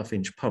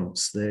 2.5-inch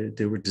pumps,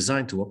 they were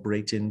designed to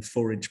operate in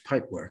 4-inch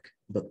pipework,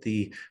 but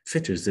the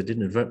fitters had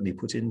inadvertently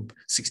put in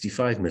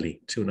 65 milli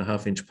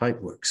 2.5-inch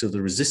pipework. So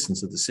the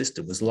resistance of the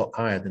system was a lot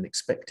higher than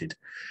expected.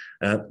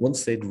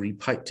 Once they'd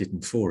repiped it in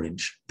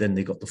 4-inch, then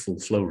they got the full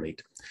flow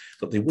rate.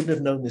 But they wouldn't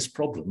have known this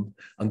problem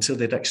until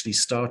they'd actually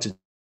started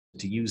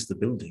to use the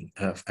building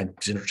and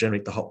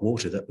generate the hot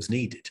water that was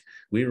needed.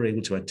 We were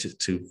able to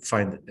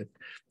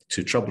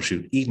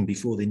troubleshoot even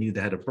before they knew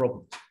they had a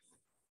problem.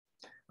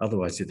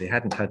 Otherwise, if they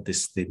hadn't had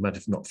this, they might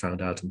have not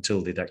found out until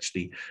they'd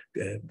actually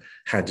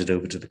handed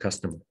over to the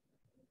customer.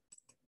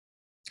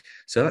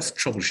 So that's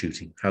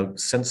troubleshooting, how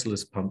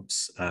sensorless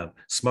pumps,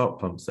 smart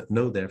pumps that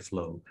know their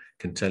flow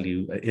can tell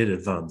you in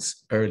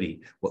advance,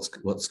 early,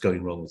 what's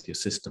going wrong with your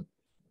system.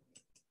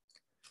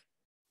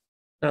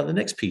 Now, the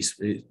next piece,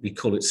 we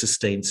call it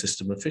sustained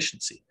system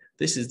efficiency.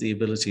 This is the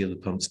ability of the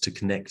pumps to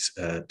connect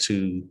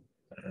to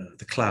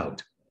the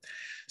cloud.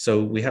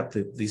 So we have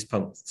these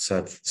pumps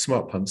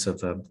smart pumps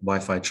have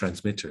Wi-Fi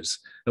transmitters.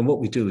 And what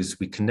we do is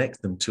we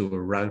connect them to a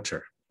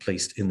router.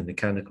 placed in the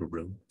mechanical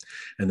room.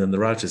 And then the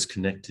router is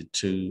connected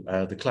to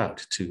the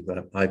cloud, to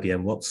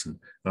IBM Watson,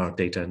 our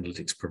data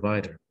analytics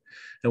provider.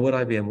 And what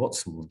IBM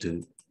Watson will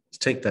do is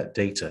take that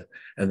data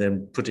and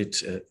then put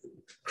it,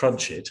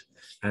 crunch it,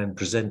 and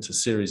present a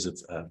series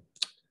of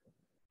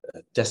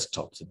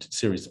desktops, a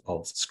series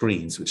of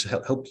screens, which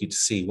help you to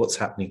see what's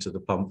happening to the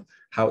pump,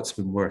 how it's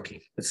been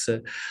working. Let's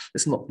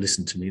not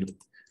listen to me.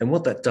 And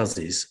what that does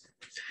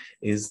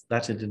is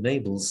that it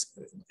enables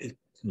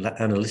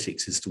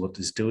analytics as to what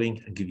it's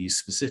doing and give you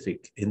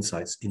specific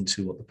insights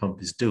into what the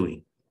pump is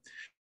doing,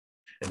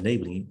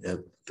 enabling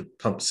the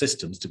pump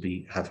systems to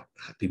be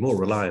more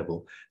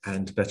reliable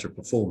and better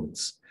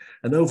performance.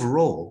 And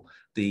overall,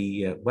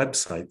 the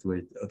website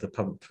where the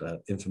pump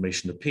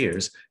information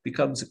appears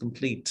becomes a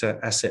complete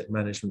asset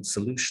management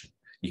solution.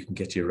 You can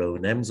get your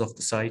O&Ms off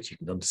the site. You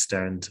can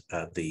understand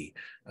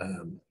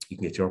you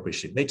can get your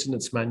operation and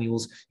maintenance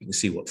manuals. You can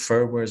see what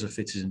firmwares are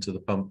fitted into the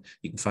pump.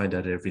 You can find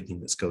out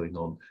everything that's going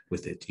on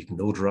with it. You can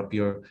order up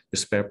your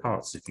spare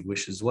parts if you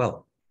wish as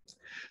well.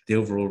 The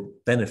overall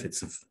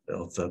benefits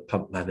of the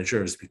Pump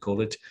Manager, as we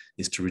call it,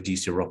 is to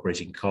reduce your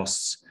operating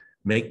costs,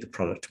 make the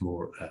product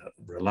more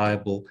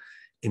reliable,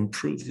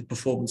 improve the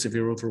performance of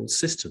your overall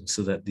system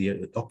so that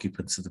the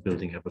occupants of the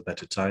building have a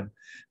better time,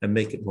 and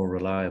make it more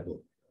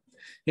reliable.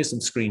 Here's some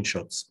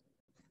screenshots.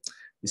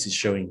 This is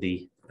showing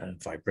the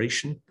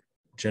vibration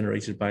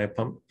generated by a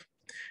pump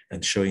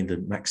and showing the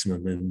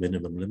maximum and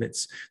minimum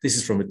limits. This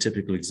is from a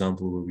typical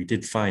example where we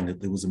did find that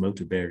there was a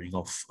motor bearing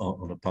off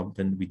on a pump,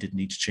 and we did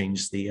need to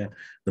change the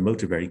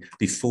motor bearing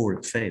before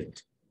it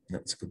failed. And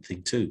that's a good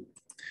thing too.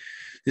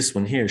 This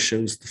one here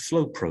shows the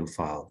flow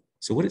profile.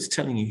 So what it's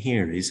telling you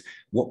here is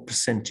what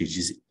percentage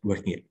is it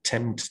working at,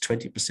 10 to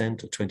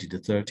 20% or 20 to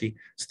 30.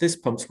 So this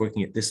pump's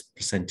working at this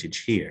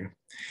percentage here.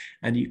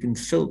 And you can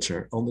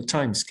filter on the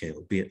time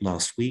scale, be it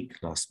last week,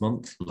 last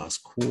month, last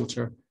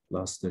quarter,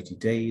 last 30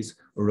 days,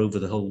 or over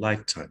the whole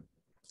lifetime.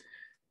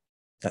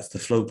 That's the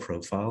flow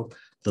profile.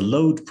 The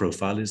load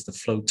profile is the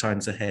flow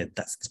times ahead.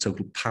 That's the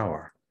total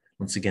power.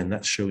 Once again,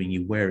 that's showing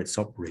you where it's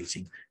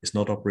operating. It's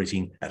not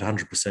operating at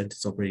 100%,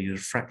 it's operating at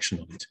a fraction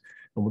of it.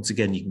 And once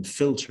again, you can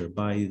filter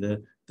by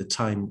the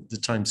time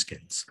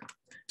scales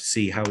to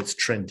see how it's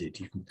trended.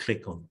 You can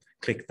click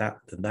that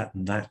and that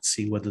and that,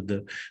 see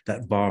whether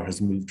that bar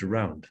has moved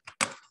around.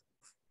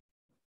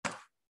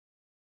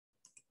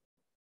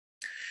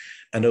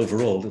 And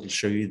overall, it'll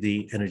show you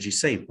the energy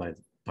saved by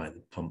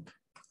the pump,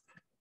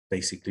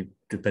 basically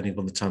depending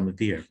on the time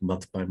of year,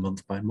 month by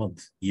month by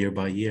month, year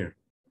by year.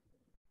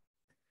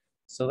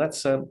 So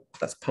that's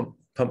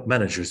Pump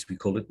Manager, as we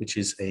call it, which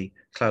is a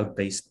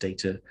cloud-based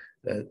data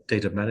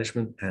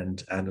management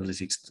and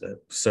analytics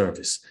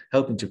service,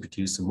 helping to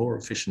produce a more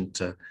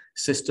efficient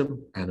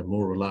system and a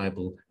more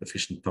reliable,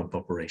 efficient pump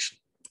operation.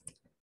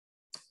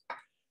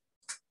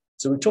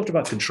 So we've talked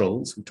about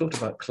controls, we've talked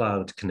about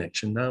cloud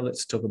connection. Now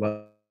let's talk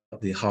about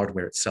the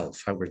hardware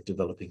itself, how we're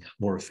developing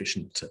more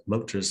efficient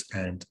motors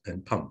and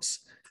pumps.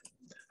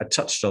 I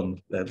touched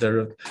on there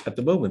are, at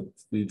the moment,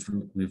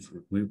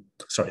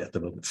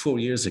 4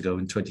 years ago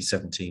in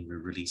 2017, we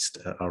released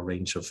our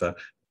range of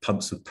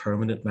pumps with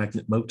permanent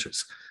magnet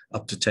motors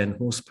up to 10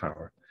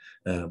 horsepower,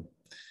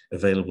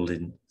 available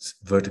in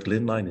vertical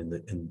inline in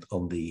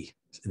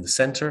the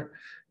center,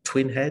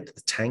 twin head,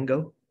 the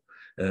Tango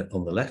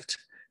on the left,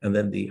 and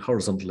then the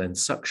horizontal end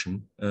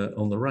suction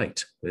on the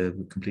right,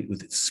 complete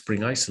with its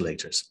spring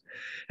isolators.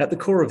 At the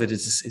core of it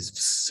is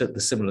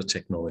the similar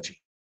technology,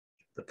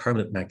 the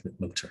permanent magnet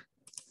motor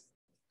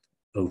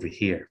over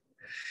here.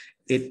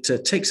 It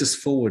takes us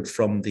forward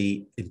from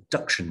the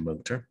induction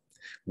motor,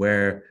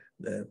 where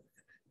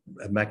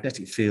a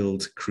magnetic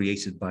field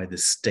created by the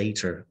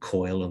stator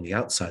coil on the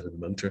outside of the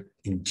motor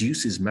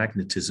induces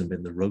magnetism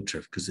in the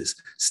rotor, because it's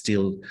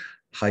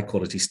high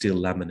quality steel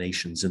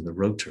laminations in the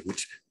rotor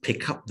which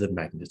pick up the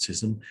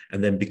magnetism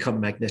and then become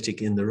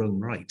magnetic in their own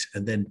right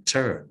and then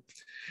turn.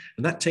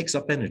 And that takes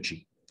up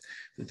energy.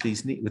 With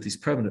these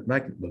permanent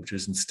magnet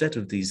motors, instead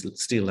of these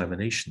steel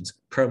laminations,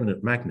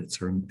 permanent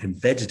magnets are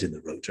embedded in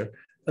the rotor,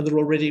 and they're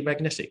already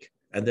magnetic,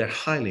 and they're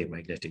highly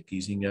magnetic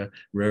using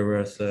rare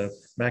earth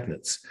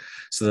magnets,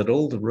 so that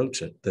all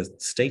the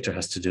stator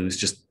has to do is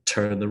just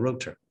turn the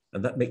rotor,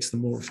 and that makes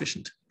them more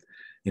efficient.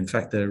 In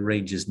fact, their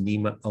range is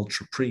NEMA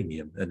Ultra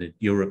Premium, and in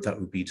Europe that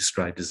would be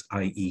described as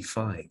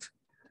IE5.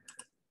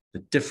 The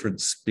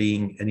difference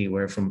being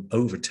anywhere from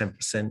over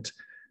 10%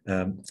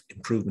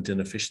 improvement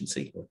in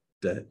efficiency, or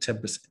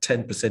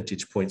 10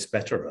 percentage points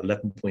better, or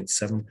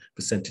 11.7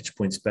 percentage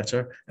points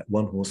better at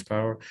 1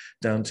 horsepower,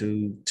 down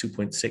to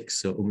 2.6,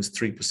 so almost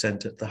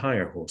 3% at the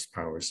higher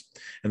horsepowers.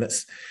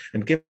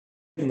 And given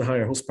the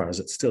higher horsepowers,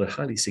 it's still a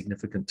highly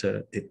significant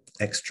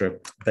extra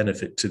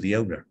benefit to the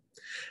owner.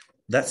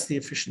 That's the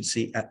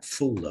efficiency at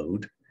full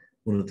load.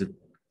 One of the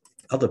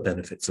other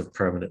benefits of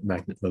permanent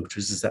magnet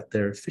motors is that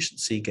their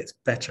efficiency gets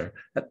better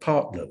at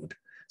part load.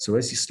 So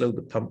as you slow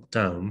the pump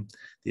down,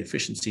 the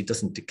efficiency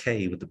doesn't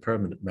decay with the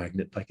permanent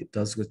magnet like it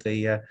does with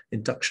a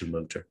induction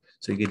motor.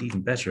 So you get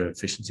even better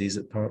efficiencies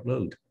at part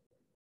load.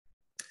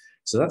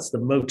 So that's the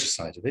motor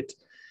side of it.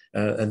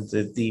 And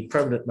the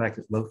permanent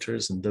magnet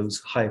motors and those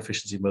high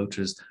efficiency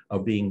motors are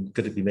going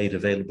to be made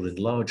available in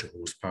larger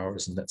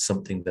horsepowers, and that's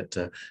something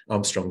that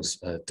Armstrong's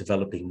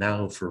developing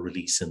now for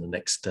release in the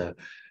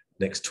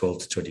next 12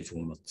 to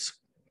 24 months.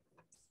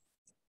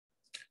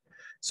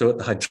 So at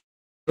the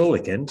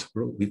hydraulic end,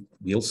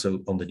 we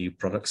also on the new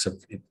products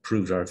have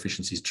improved our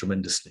efficiencies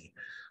tremendously.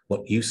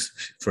 What use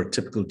for a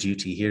typical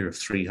duty here of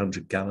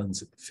 300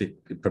 gallons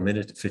per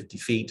minute at 50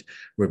 feet,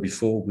 where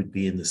before we'd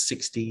be in the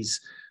 60s,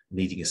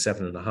 needing a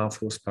 7.5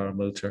 horsepower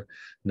motor.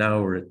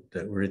 Now we're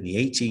in the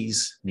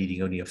 80s,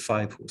 needing only a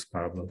 5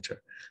 horsepower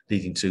motor,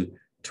 leading to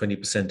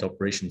 20%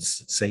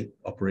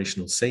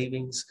 operational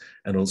savings,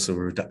 and also a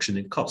reduction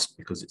in cost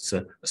because it's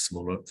a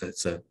smaller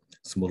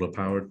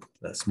powered,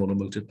 smaller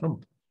motored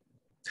pump.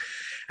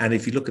 And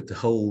if you look at the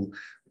whole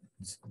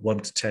 1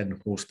 to 10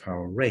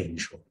 horsepower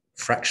range, or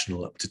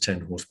fractional up to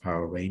 10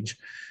 horsepower range,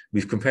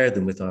 we've compared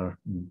them with a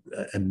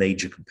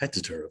major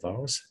competitor of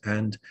ours,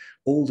 and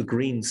all the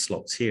green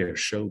slots here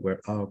show where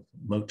our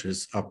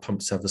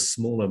pumps have a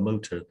smaller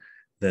motor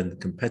than the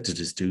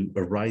competitors do,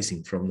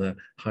 arising from the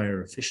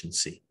higher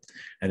efficiency.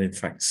 And in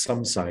fact,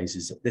 some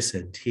sizes at this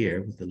end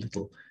here, with the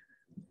little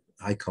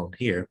icon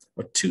here,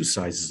 are 2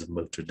 sizes of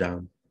motor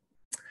down.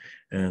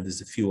 And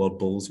there's a few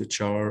oddballs which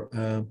are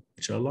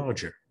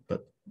larger,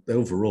 but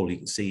overall you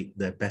can see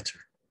they're better.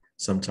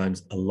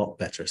 Sometimes a lot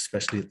better,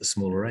 especially at the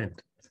smaller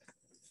end.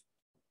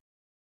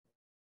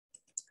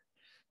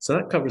 So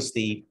that covers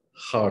the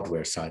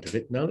hardware side of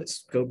it. Now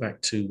let's go back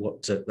to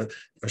what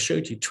I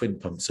showed you twin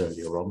pumps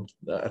earlier on.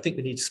 I think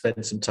we need to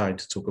spend some time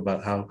to talk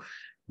about how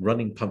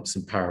running pumps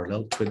in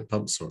parallel, twin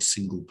pumps or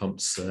single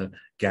pumps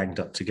ganged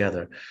up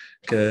together,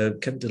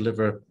 can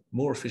deliver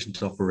more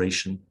efficient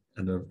operation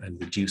and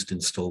reduced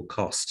install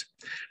cost.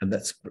 And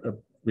that's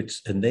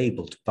which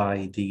enabled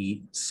by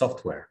the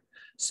software.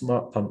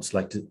 Smart pumps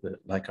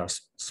like our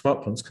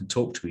smart pumps can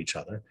talk to each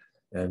other,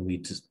 and we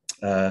just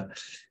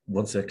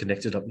once they're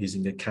connected up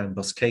using a CAN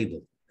bus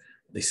cable,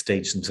 they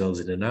stage themselves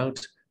in and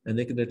out, and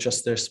they can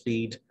adjust their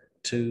speed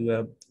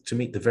to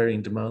meet the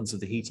varying demands of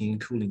the heating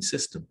and cooling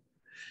system.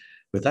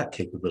 With that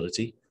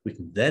capability, we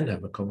can then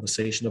have a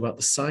conversation about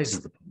the size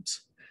of the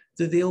pumps.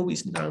 Do they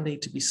always now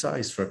need to be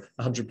sized for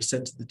 100%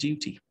 of the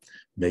duty?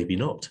 Maybe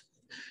not.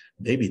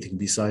 Maybe they can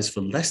be sized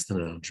for less than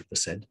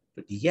 100%,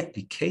 but yet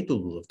be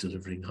capable of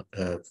delivering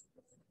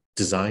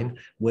design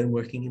when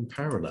working in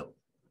parallel.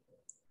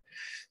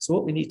 So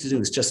what we need to do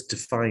is just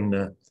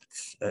define,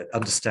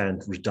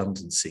 understand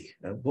redundancy.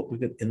 What we're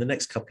going in the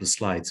next couple of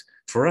slides,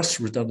 for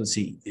us,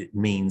 redundancy, it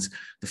means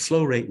the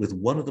flow rate with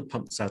one of the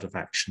pumps out of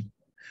action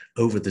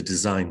over the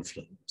design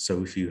flow.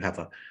 So if you have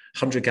a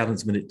 100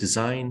 gallons a minute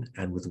design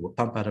and with a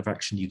pump out of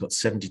action, you've got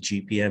 70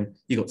 GPM,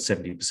 you've got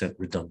 70%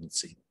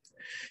 redundancy.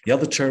 The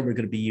other term we're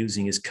going to be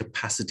using is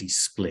capacity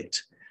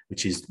split,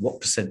 which is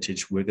what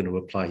percentage we're going to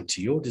apply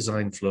to your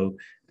design flow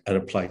and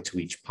apply to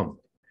each pump.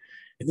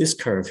 In this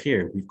curve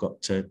here, we've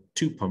got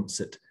 2 pumps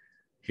at,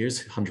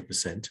 here's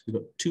 100%. We've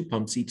got 2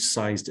 pumps each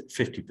sized at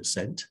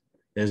 50%.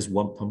 There's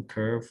 1 pump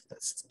curve,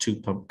 that's the 2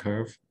 pump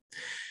curve.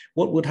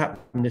 What would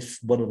happen if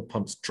one of the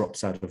pumps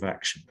drops out of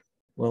action?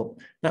 Well,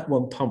 that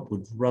 1 pump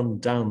would run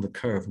down the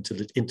curve until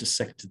it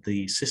intersected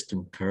the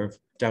system curve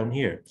down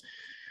here.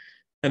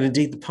 And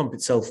indeed, the pump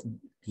itself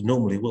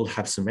normally will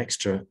have some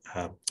extra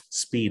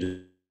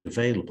speed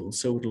available,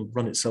 so it'll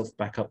run itself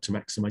back up to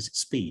maximize its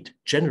speed,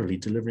 generally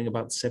delivering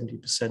about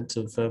 70%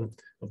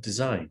 of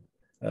design,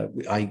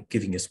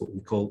 giving us what we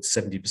call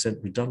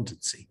 70%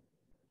 redundancy.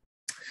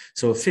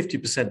 So a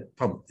 50%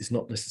 pump is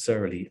not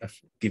necessarily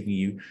giving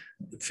you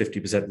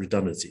 50%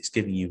 redundancy, it's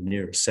giving you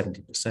near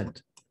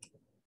 70%.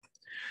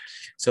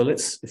 So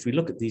if we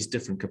look at these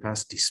different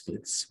capacity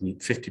splits, we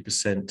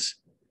 50%,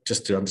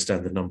 just to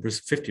understand the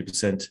numbers,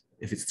 50%,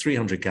 if it's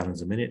 300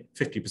 gallons a minute,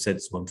 50%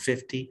 is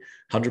 150,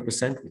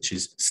 100%, which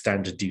is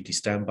standard duty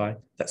standby,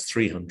 that's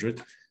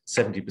 300.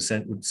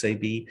 70% would say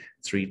be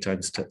 3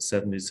 times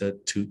 7 is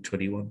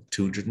 221,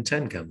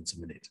 210 gallons a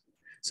minute.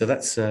 So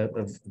that's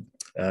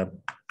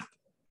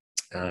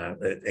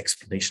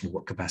explanation of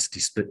what capacity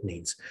split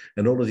means.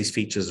 And all of these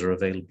features are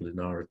available in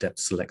our Adept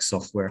Select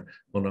software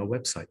on our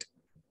website.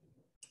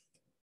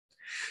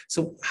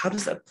 So how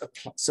does that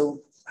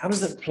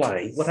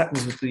apply? What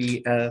happens with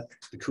the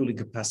cooling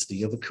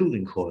capacity of a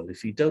cooling coil?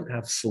 If you don't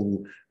have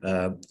full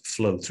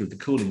flow through the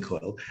cooling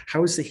coil,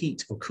 how is the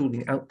heat or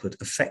cooling output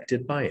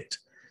affected by it?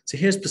 So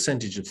here's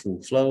percentage of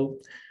full flow.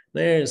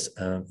 There's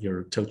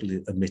your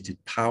totally emitted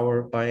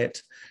power by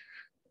it.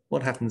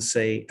 What happens,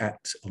 say,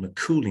 on a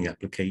cooling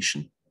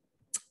application?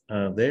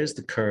 There's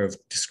the curve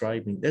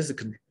describing, there's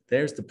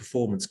the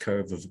performance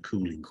curve of a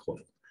cooling coil.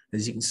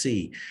 As you can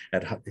see,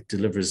 it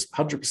delivers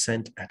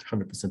 100% at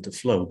 100% of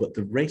flow, but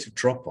the rate of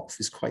drop-off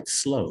is quite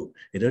slow.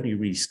 It only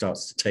really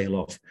starts to tail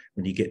off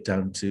when you get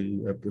down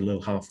to below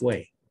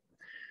halfway.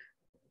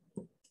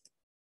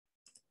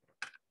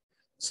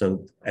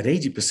 So at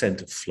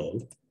 80% of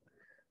flow,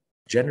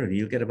 generally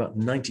you'll get about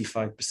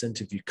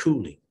 95% of your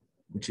cooling,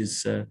 which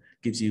is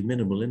gives you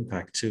minimal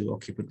impact to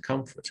occupant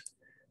comfort.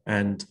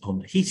 And on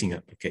the heating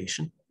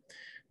application,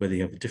 whether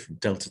you have a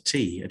different delta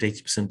T at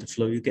 80% of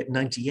flow, you get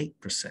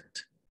 98%.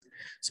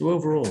 So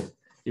overall,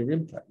 your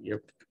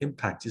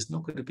impact is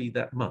not going to be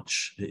that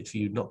much if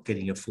you're not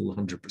getting a full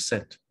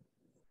 100%.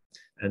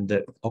 And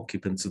the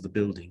occupants of the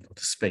building or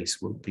the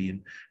space won't be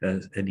in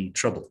any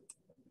trouble.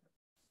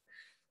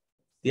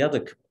 The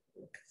other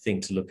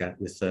thing to look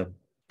at with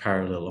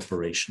parallel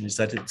operation is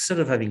that instead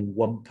of having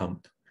one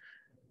pump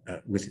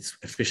with its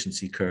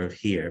efficiency curve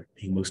here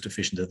being most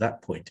efficient at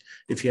that point,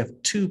 if you have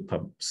two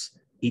pumps,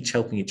 each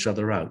helping each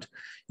other out,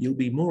 you'll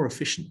be more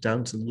efficient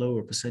down to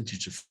lower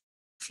percentage of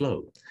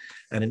flow.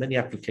 And in many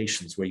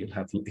applications where you'll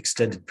have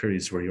extended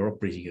periods where you're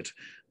operating at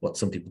what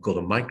some people call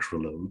a micro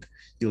load,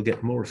 you'll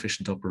get more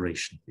efficient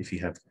operation if you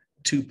have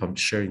two pumps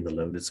sharing the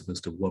load as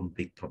opposed to one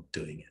big pump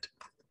doing it.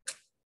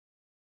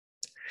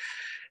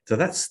 So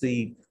that's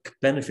the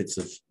benefits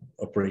of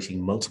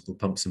operating multiple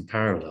pumps in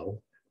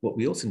parallel. What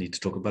we also need to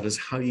talk about is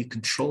how you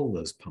control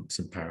those pumps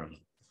in parallel.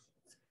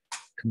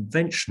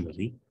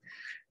 Conventionally,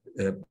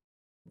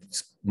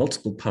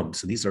 multiple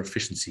pumps, and these are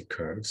efficiency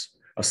curves,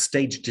 are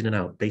staged in and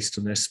out based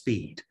on their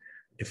speed.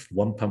 If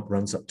one pump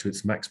runs up to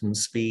its maximum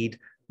speed,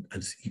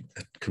 a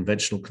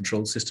conventional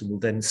control system will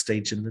then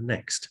stage in the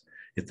next.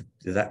 If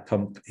that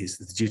pump is,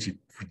 the duty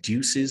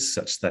reduces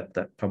such that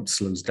that pump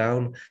slows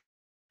down,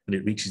 when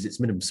it reaches its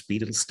minimum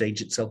speed, it'll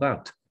stage itself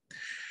out.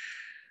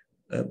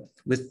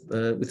 With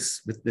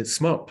the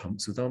smart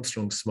pumps, with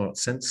Armstrong smart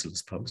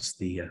sensorless pumps,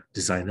 the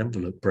design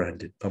envelope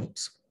branded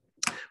pumps,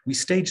 we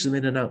stage them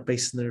in and out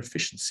based on their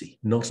efficiency,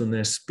 not on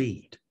their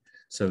speed.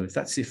 So if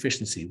that's the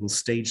efficiency, we'll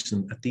stage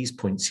them at these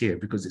points here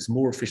because it's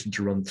more efficient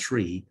to run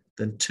 3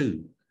 than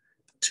 2,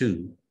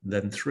 2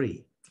 than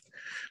 3.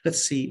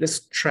 Let's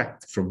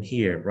track from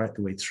here right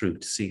the way through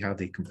to see how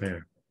they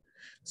compare.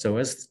 So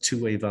as the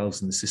two-way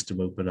valves in the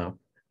system open up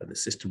and the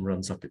system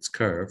runs up its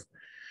curve,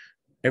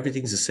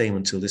 everything's the same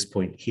until this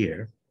point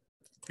here.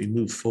 If we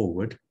move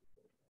forward,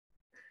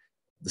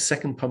 the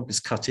second pump is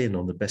cut in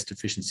on the best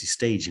efficiency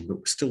staging, but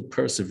we're still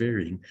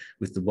persevering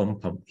with the one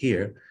pump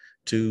here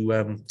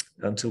to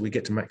until we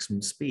get to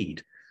maximum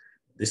speed.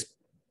 This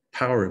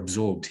power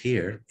absorbed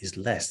here is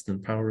less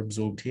than power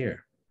absorbed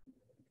here.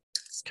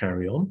 Let's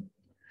carry on.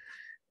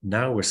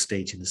 Now we're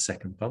staging the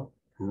second pump.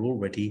 We're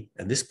already,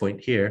 at this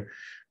point here,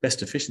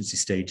 best efficiency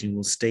staging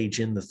will stage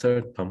in the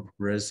third pump,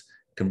 whereas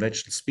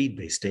conventional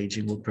speed-based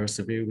staging will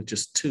persevere with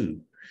just 2.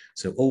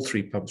 So all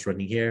 3 pumps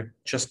running here,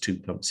 just 2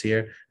 pumps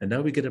here, and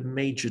now we get a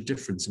major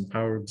difference in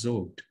power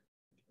absorbed.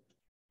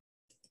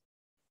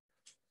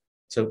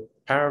 So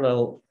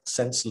parallel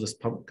sensorless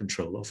pump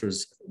control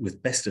offers,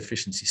 with best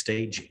efficiency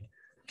staging,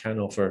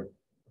 offers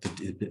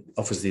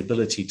the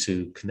ability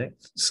to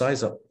connect,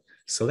 size up,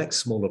 select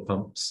smaller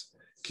pumps,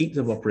 keep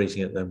them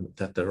operating at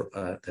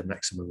their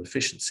maximum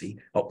efficiency,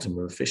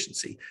 optimum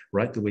efficiency,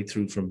 right the way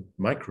through from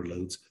micro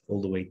loads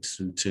all the way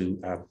to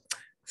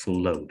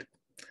full load,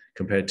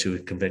 compared to a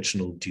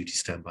conventional duty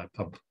standby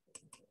pump.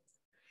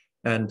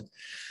 And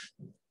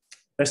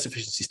best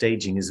efficiency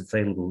staging is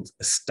available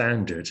as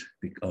standard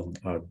on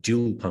our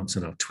dual pumps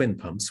and our twin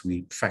pumps.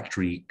 We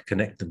factory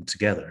connect them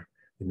together.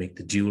 We make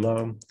the dual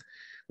arm,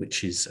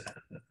 which is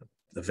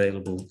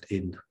available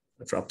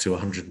for up to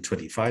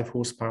 125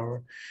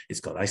 horsepower.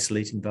 It's got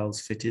isolating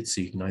valves fitted,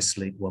 so you can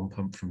isolate one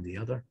pump from the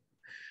other.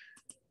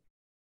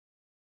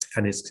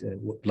 And it's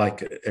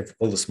like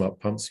all the smart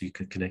pumps, you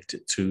can connect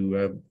it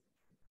to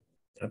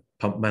a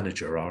pump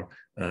manager or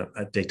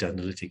a data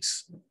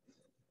analytics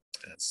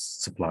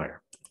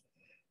supplier.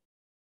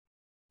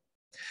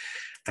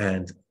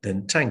 And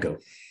then Tango,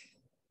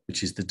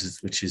 which is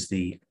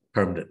the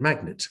permanent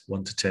magnet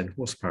 1 to 10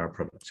 horsepower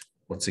product.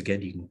 Once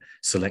again, you can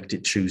select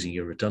it choosing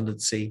your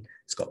redundancy.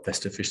 It's got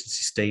best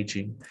efficiency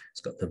staging. It's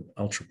got the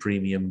ultra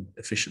premium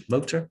efficient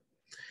motor,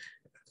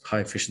 high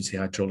efficiency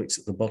hydraulics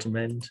at the bottom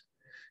end,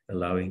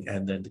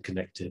 and then the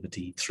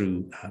connectivity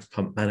through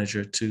pump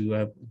manager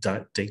to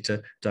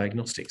data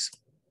diagnostics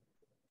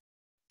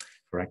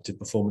for active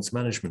performance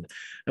management.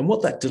 And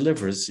what that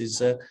delivers is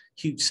a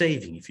huge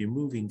saving. If you're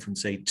moving from,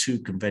 say, 2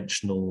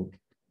 conventional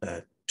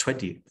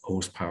 20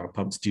 horsepower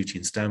pumps, duty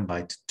and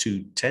standby, to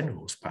 2 10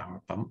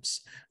 horsepower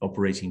pumps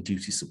operating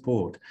duty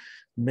support,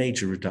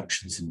 major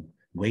reductions in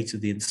weight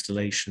of the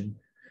installation,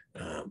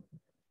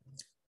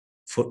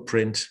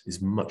 footprint is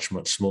much,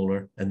 much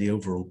smaller, and the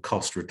overall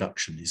cost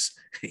reduction is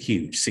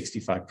huge,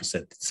 65%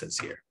 it says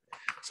here.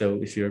 So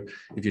if you're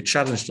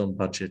challenged on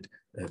budget,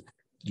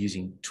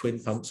 using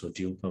twin pumps or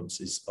dual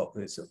pumps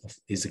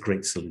is a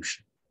great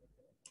solution.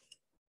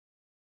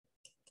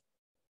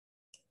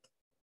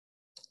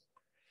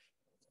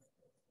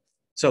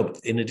 So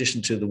in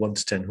addition to the 1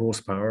 to 10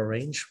 horsepower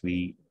range,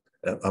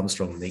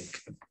 Armstrong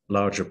make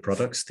larger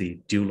products, the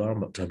dual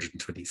arm up to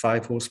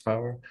 125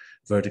 horsepower,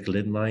 vertical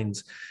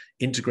inlines,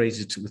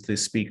 integrated with the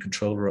speed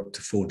controller up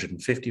to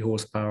 450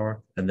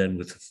 horsepower, and then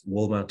with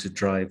wall-mounted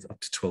drive up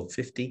to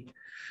 1250,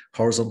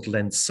 horizontal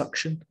end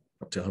suction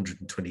up to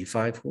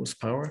 125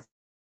 horsepower.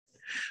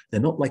 They're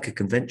not like a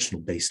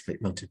conventional base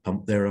plate mounted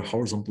pump, they're a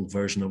horizontal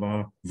version of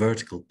our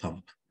vertical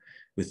pump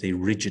with a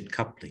rigid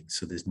coupling,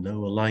 so there's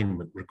no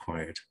alignment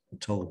required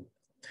at all.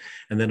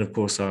 And then, of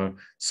course, our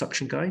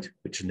suction guide,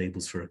 which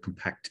enables for a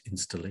compact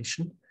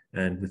installation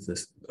and with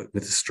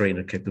the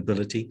strainer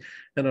capability,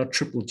 and our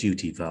triple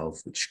duty valve,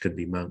 which can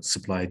be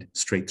supplied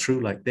straight through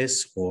like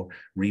this or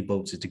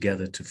rebolted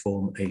together to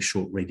form a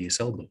short radius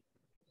elbow.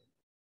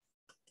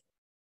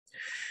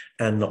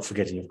 And not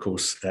forgetting, of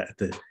course,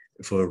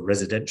 for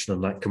residential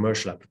and light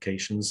commercial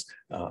applications,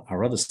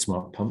 our other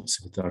smart pumps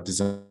with our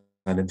design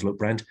envelope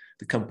brand,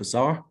 the Compass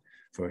R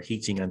for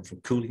heating and for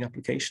cooling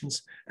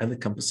applications, and the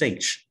Compass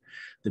H.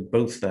 They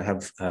both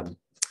have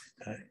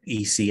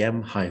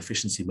ECM, high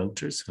efficiency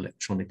motors,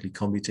 electronically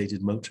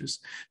commutated motors.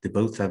 They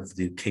both have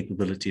the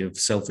capability of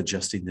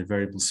self-adjusting the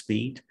variable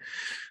speed.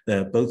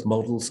 Both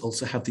models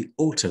also have the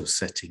auto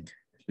setting,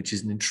 which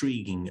is an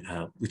intriguing,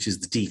 which is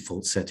the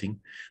default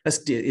setting. That's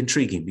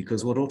intriguing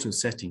because what auto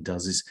setting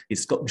does is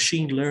it's got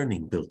machine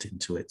learning built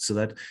into it, so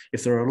that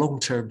if there are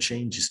long-term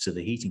changes to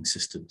the heating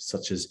system,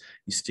 such as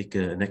you stick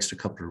an extra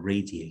couple of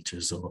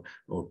radiators or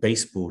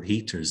baseboard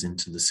heaters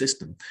into the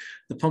system,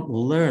 the pump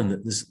will learn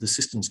that the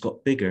system's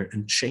got bigger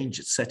and change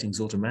its settings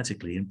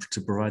automatically and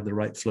to provide the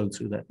right flow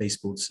through that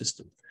baseboard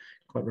system.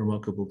 Quite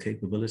remarkable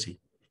capability.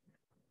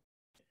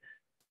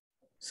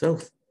 So,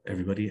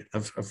 everybody,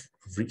 I've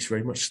reached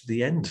very much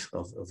the end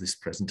of this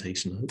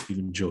presentation. I hope you've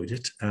enjoyed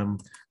it.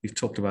 We've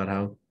talked about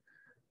how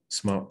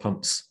smart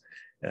pumps,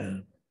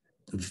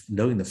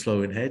 knowing the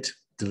flow in head,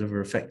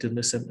 deliver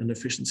effectiveness and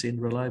efficiency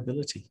and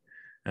reliability.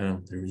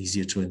 They're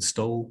easier to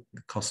install,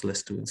 they cost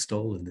less to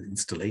install, and the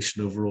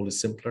installation overall is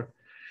simpler.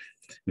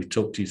 We've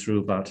talked you through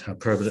about how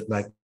permanent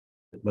magnet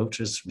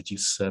motors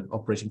reduce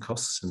operating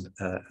costs and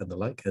the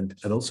like. And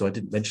also, I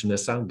didn't mention their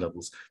sound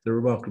levels. They're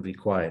remarkably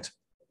quiet.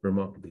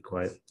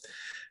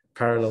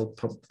 Parallel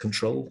pump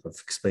control,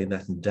 I've explained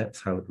that in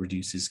depth, how it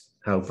reduces,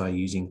 how by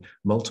using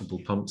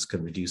multiple pumps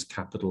can reduce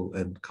capital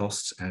and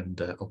costs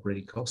and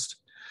operating cost.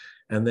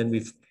 And then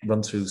we've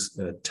run through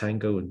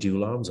Tango and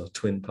dual arms, our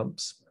twin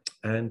pumps,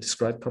 and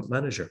described Pump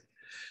Manager.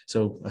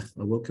 So I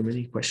welcome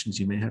any questions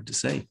you may have to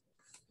say.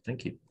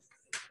 Thank you.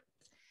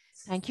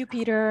 Thank you,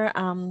 Peter.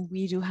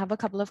 We do have a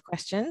couple of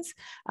questions.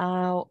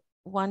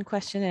 One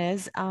question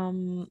is,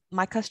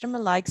 my customer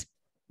likes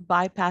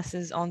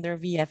bypasses on their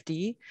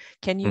VFD.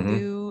 Can you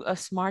do a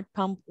smart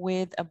pump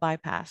with a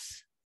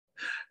bypass?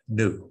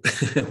 No,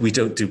 we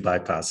don't do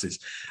bypasses.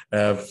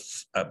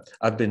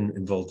 I've been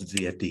involved with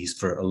VFDs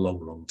for a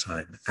long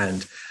time,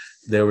 and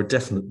they were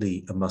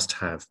definitely a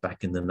must-have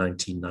back in the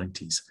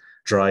 1990s.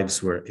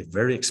 Drives were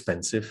very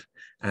expensive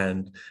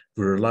and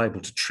were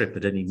liable to trip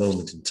at any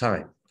moment in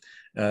time.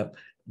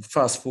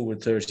 Fast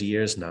forward 30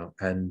 years now,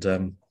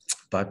 and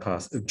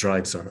bypass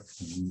drives are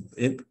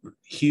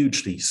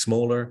hugely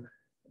smaller,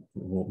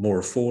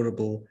 more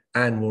affordable,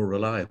 and more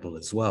reliable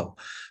as well.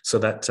 So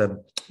that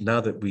now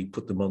that we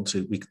put them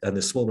onto, and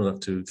they're small enough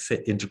to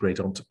integrate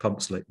onto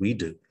pumps like we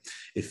do,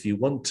 if you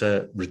want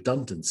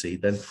redundancy,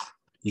 then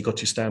you got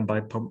your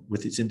standby pump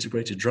with its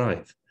integrated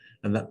drive,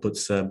 and that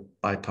puts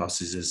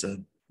bypasses as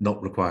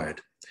not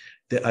required.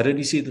 I'd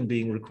only see them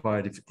being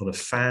required on a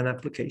fan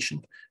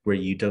application where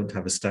you don't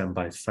have a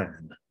standby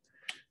fan.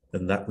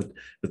 And that would,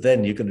 but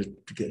then you're going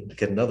to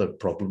get another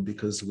problem,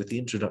 because with the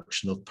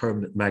introduction of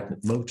permanent magnet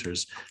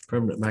motors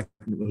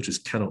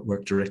cannot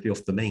work directly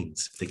off the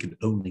mains. They can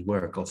only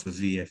work off of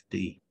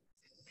VFD.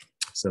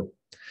 So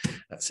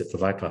that's it for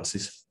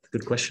bypasses.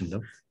 Good question,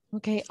 though.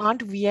 Okay,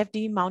 aren't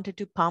VFD mounted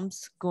to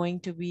pumps going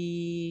to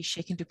be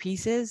shaken to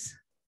pieces?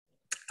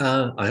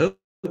 I hope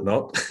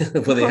not.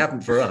 Well, they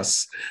haven't for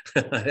us.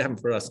 They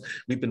haven't for us.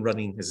 We've been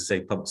running, as I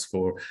say, pumps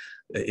for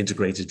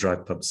integrated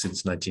drive pumps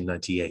since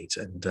 1998,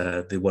 and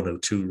the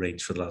 102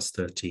 range for the last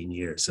 13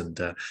 years. And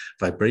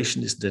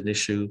vibration isn't an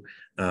issue.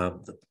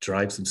 The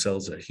drives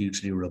themselves are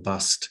hugely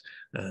robust.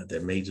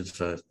 They're made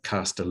of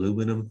cast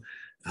aluminium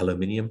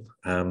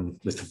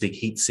with a big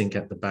heat sink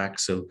at the back,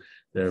 so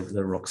they're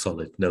rock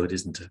solid. No, it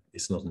isn't.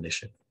 It's not an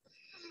issue,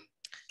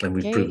 and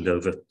we've proven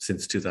over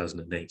since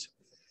 2008.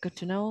 Good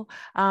to know.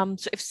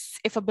 So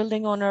if a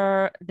building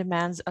owner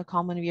demands a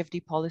common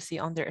VFD policy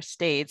on their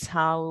estates,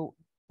 how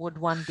would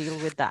one deal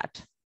with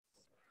that?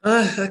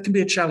 That can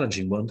be a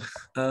challenging one,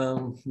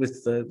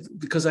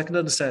 because I can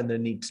understand their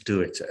need to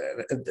do it.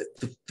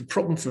 The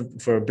problem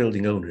for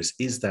building owners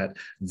is that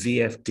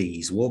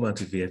VFDs,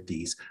 wall-mounted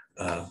VFDs,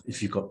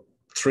 if you've got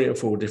 3 or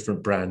 4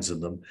 different brands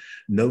of them,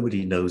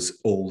 nobody knows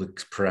all the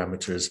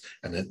parameters,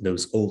 and it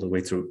knows all the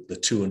way through the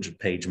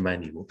 200-page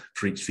manual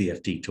for each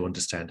VFD to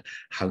understand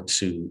how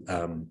to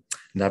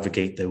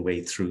navigate their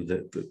way through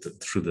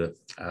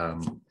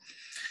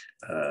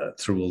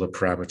through all the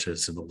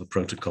parameters and all the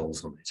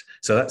protocols on it.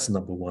 So that's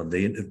number one.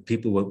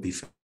 People won't be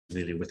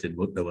familiar with it,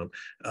 won't know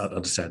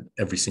understand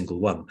every single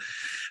one,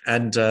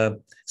 and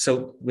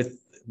so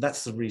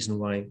that's the reason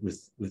why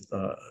with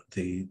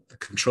the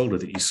controller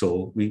that you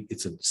saw,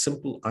 it's a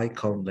simple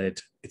icon LED.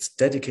 It's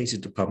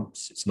dedicated to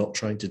pumps. It's not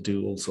trying to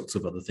do all sorts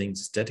of other things.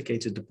 It's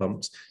dedicated to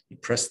pumps. You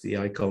press the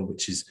icon,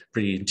 which is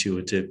pretty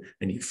intuitive,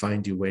 and you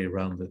find your way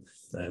around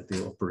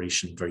the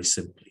operation very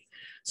simply.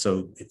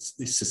 So it's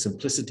the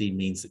simplicity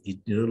means that you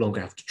no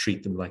longer have to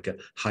treat them like a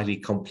highly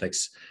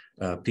complex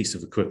piece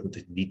of equipment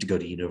that you need to go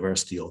to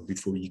university on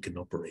before you can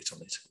operate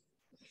on it.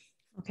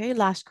 Okay,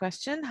 last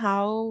question.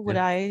 How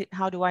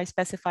do I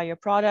specify your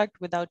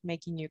product without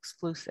making you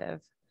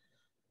exclusive?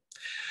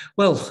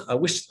 Well,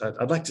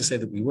 I'd like to say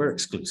that we were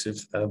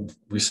exclusive.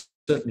 We've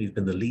certainly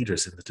been the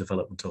leaders in the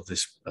development of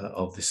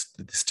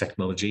this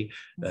technology.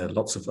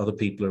 Lots of other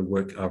people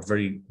are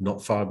very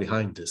not far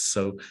behind us.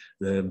 So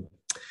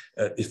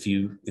if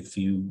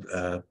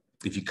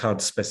you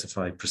can't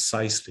specify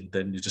precisely,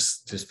 then you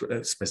just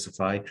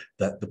specify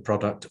that the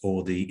product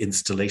or the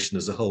installation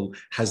as a whole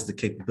has the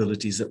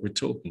capabilities that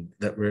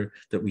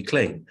we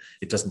claim.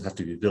 It doesn't have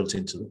to be built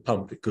into the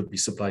pump. It could be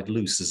supplied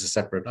loose as a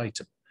separate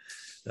item.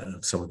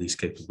 Some of these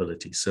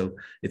capabilities. So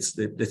it's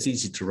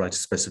easy to write a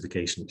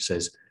specification which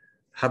says,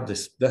 have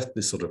this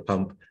sort of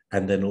pump,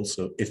 and then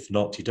also, if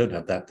not, you don't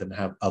have that, then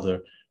have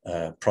other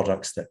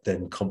products that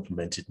then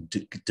complement it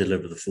and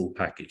deliver the full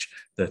package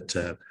that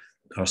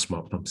our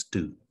smart pumps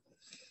do.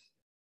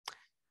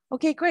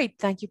 Okay, great.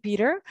 Thank you,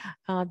 Peter.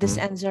 This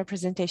ends our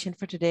presentation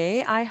for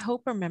today. I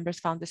hope our members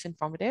found this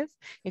informative.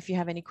 If you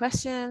have any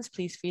questions,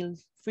 please feel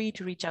free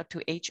to reach out to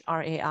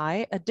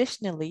HRAI.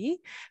 Additionally,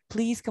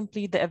 please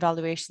complete the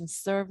evaluation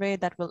survey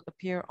that will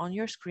appear on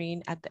your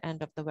screen at the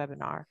end of the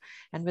webinar.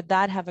 And with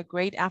that, have a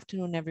great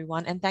afternoon,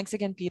 everyone. And thanks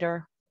again,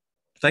 Peter.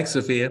 Thanks,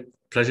 Sophia.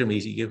 Pleasure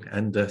meeting you.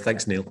 And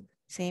thanks, Neil.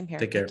 Same here.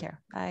 Take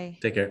care. Bye.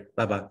 Take care.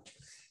 Bye-bye.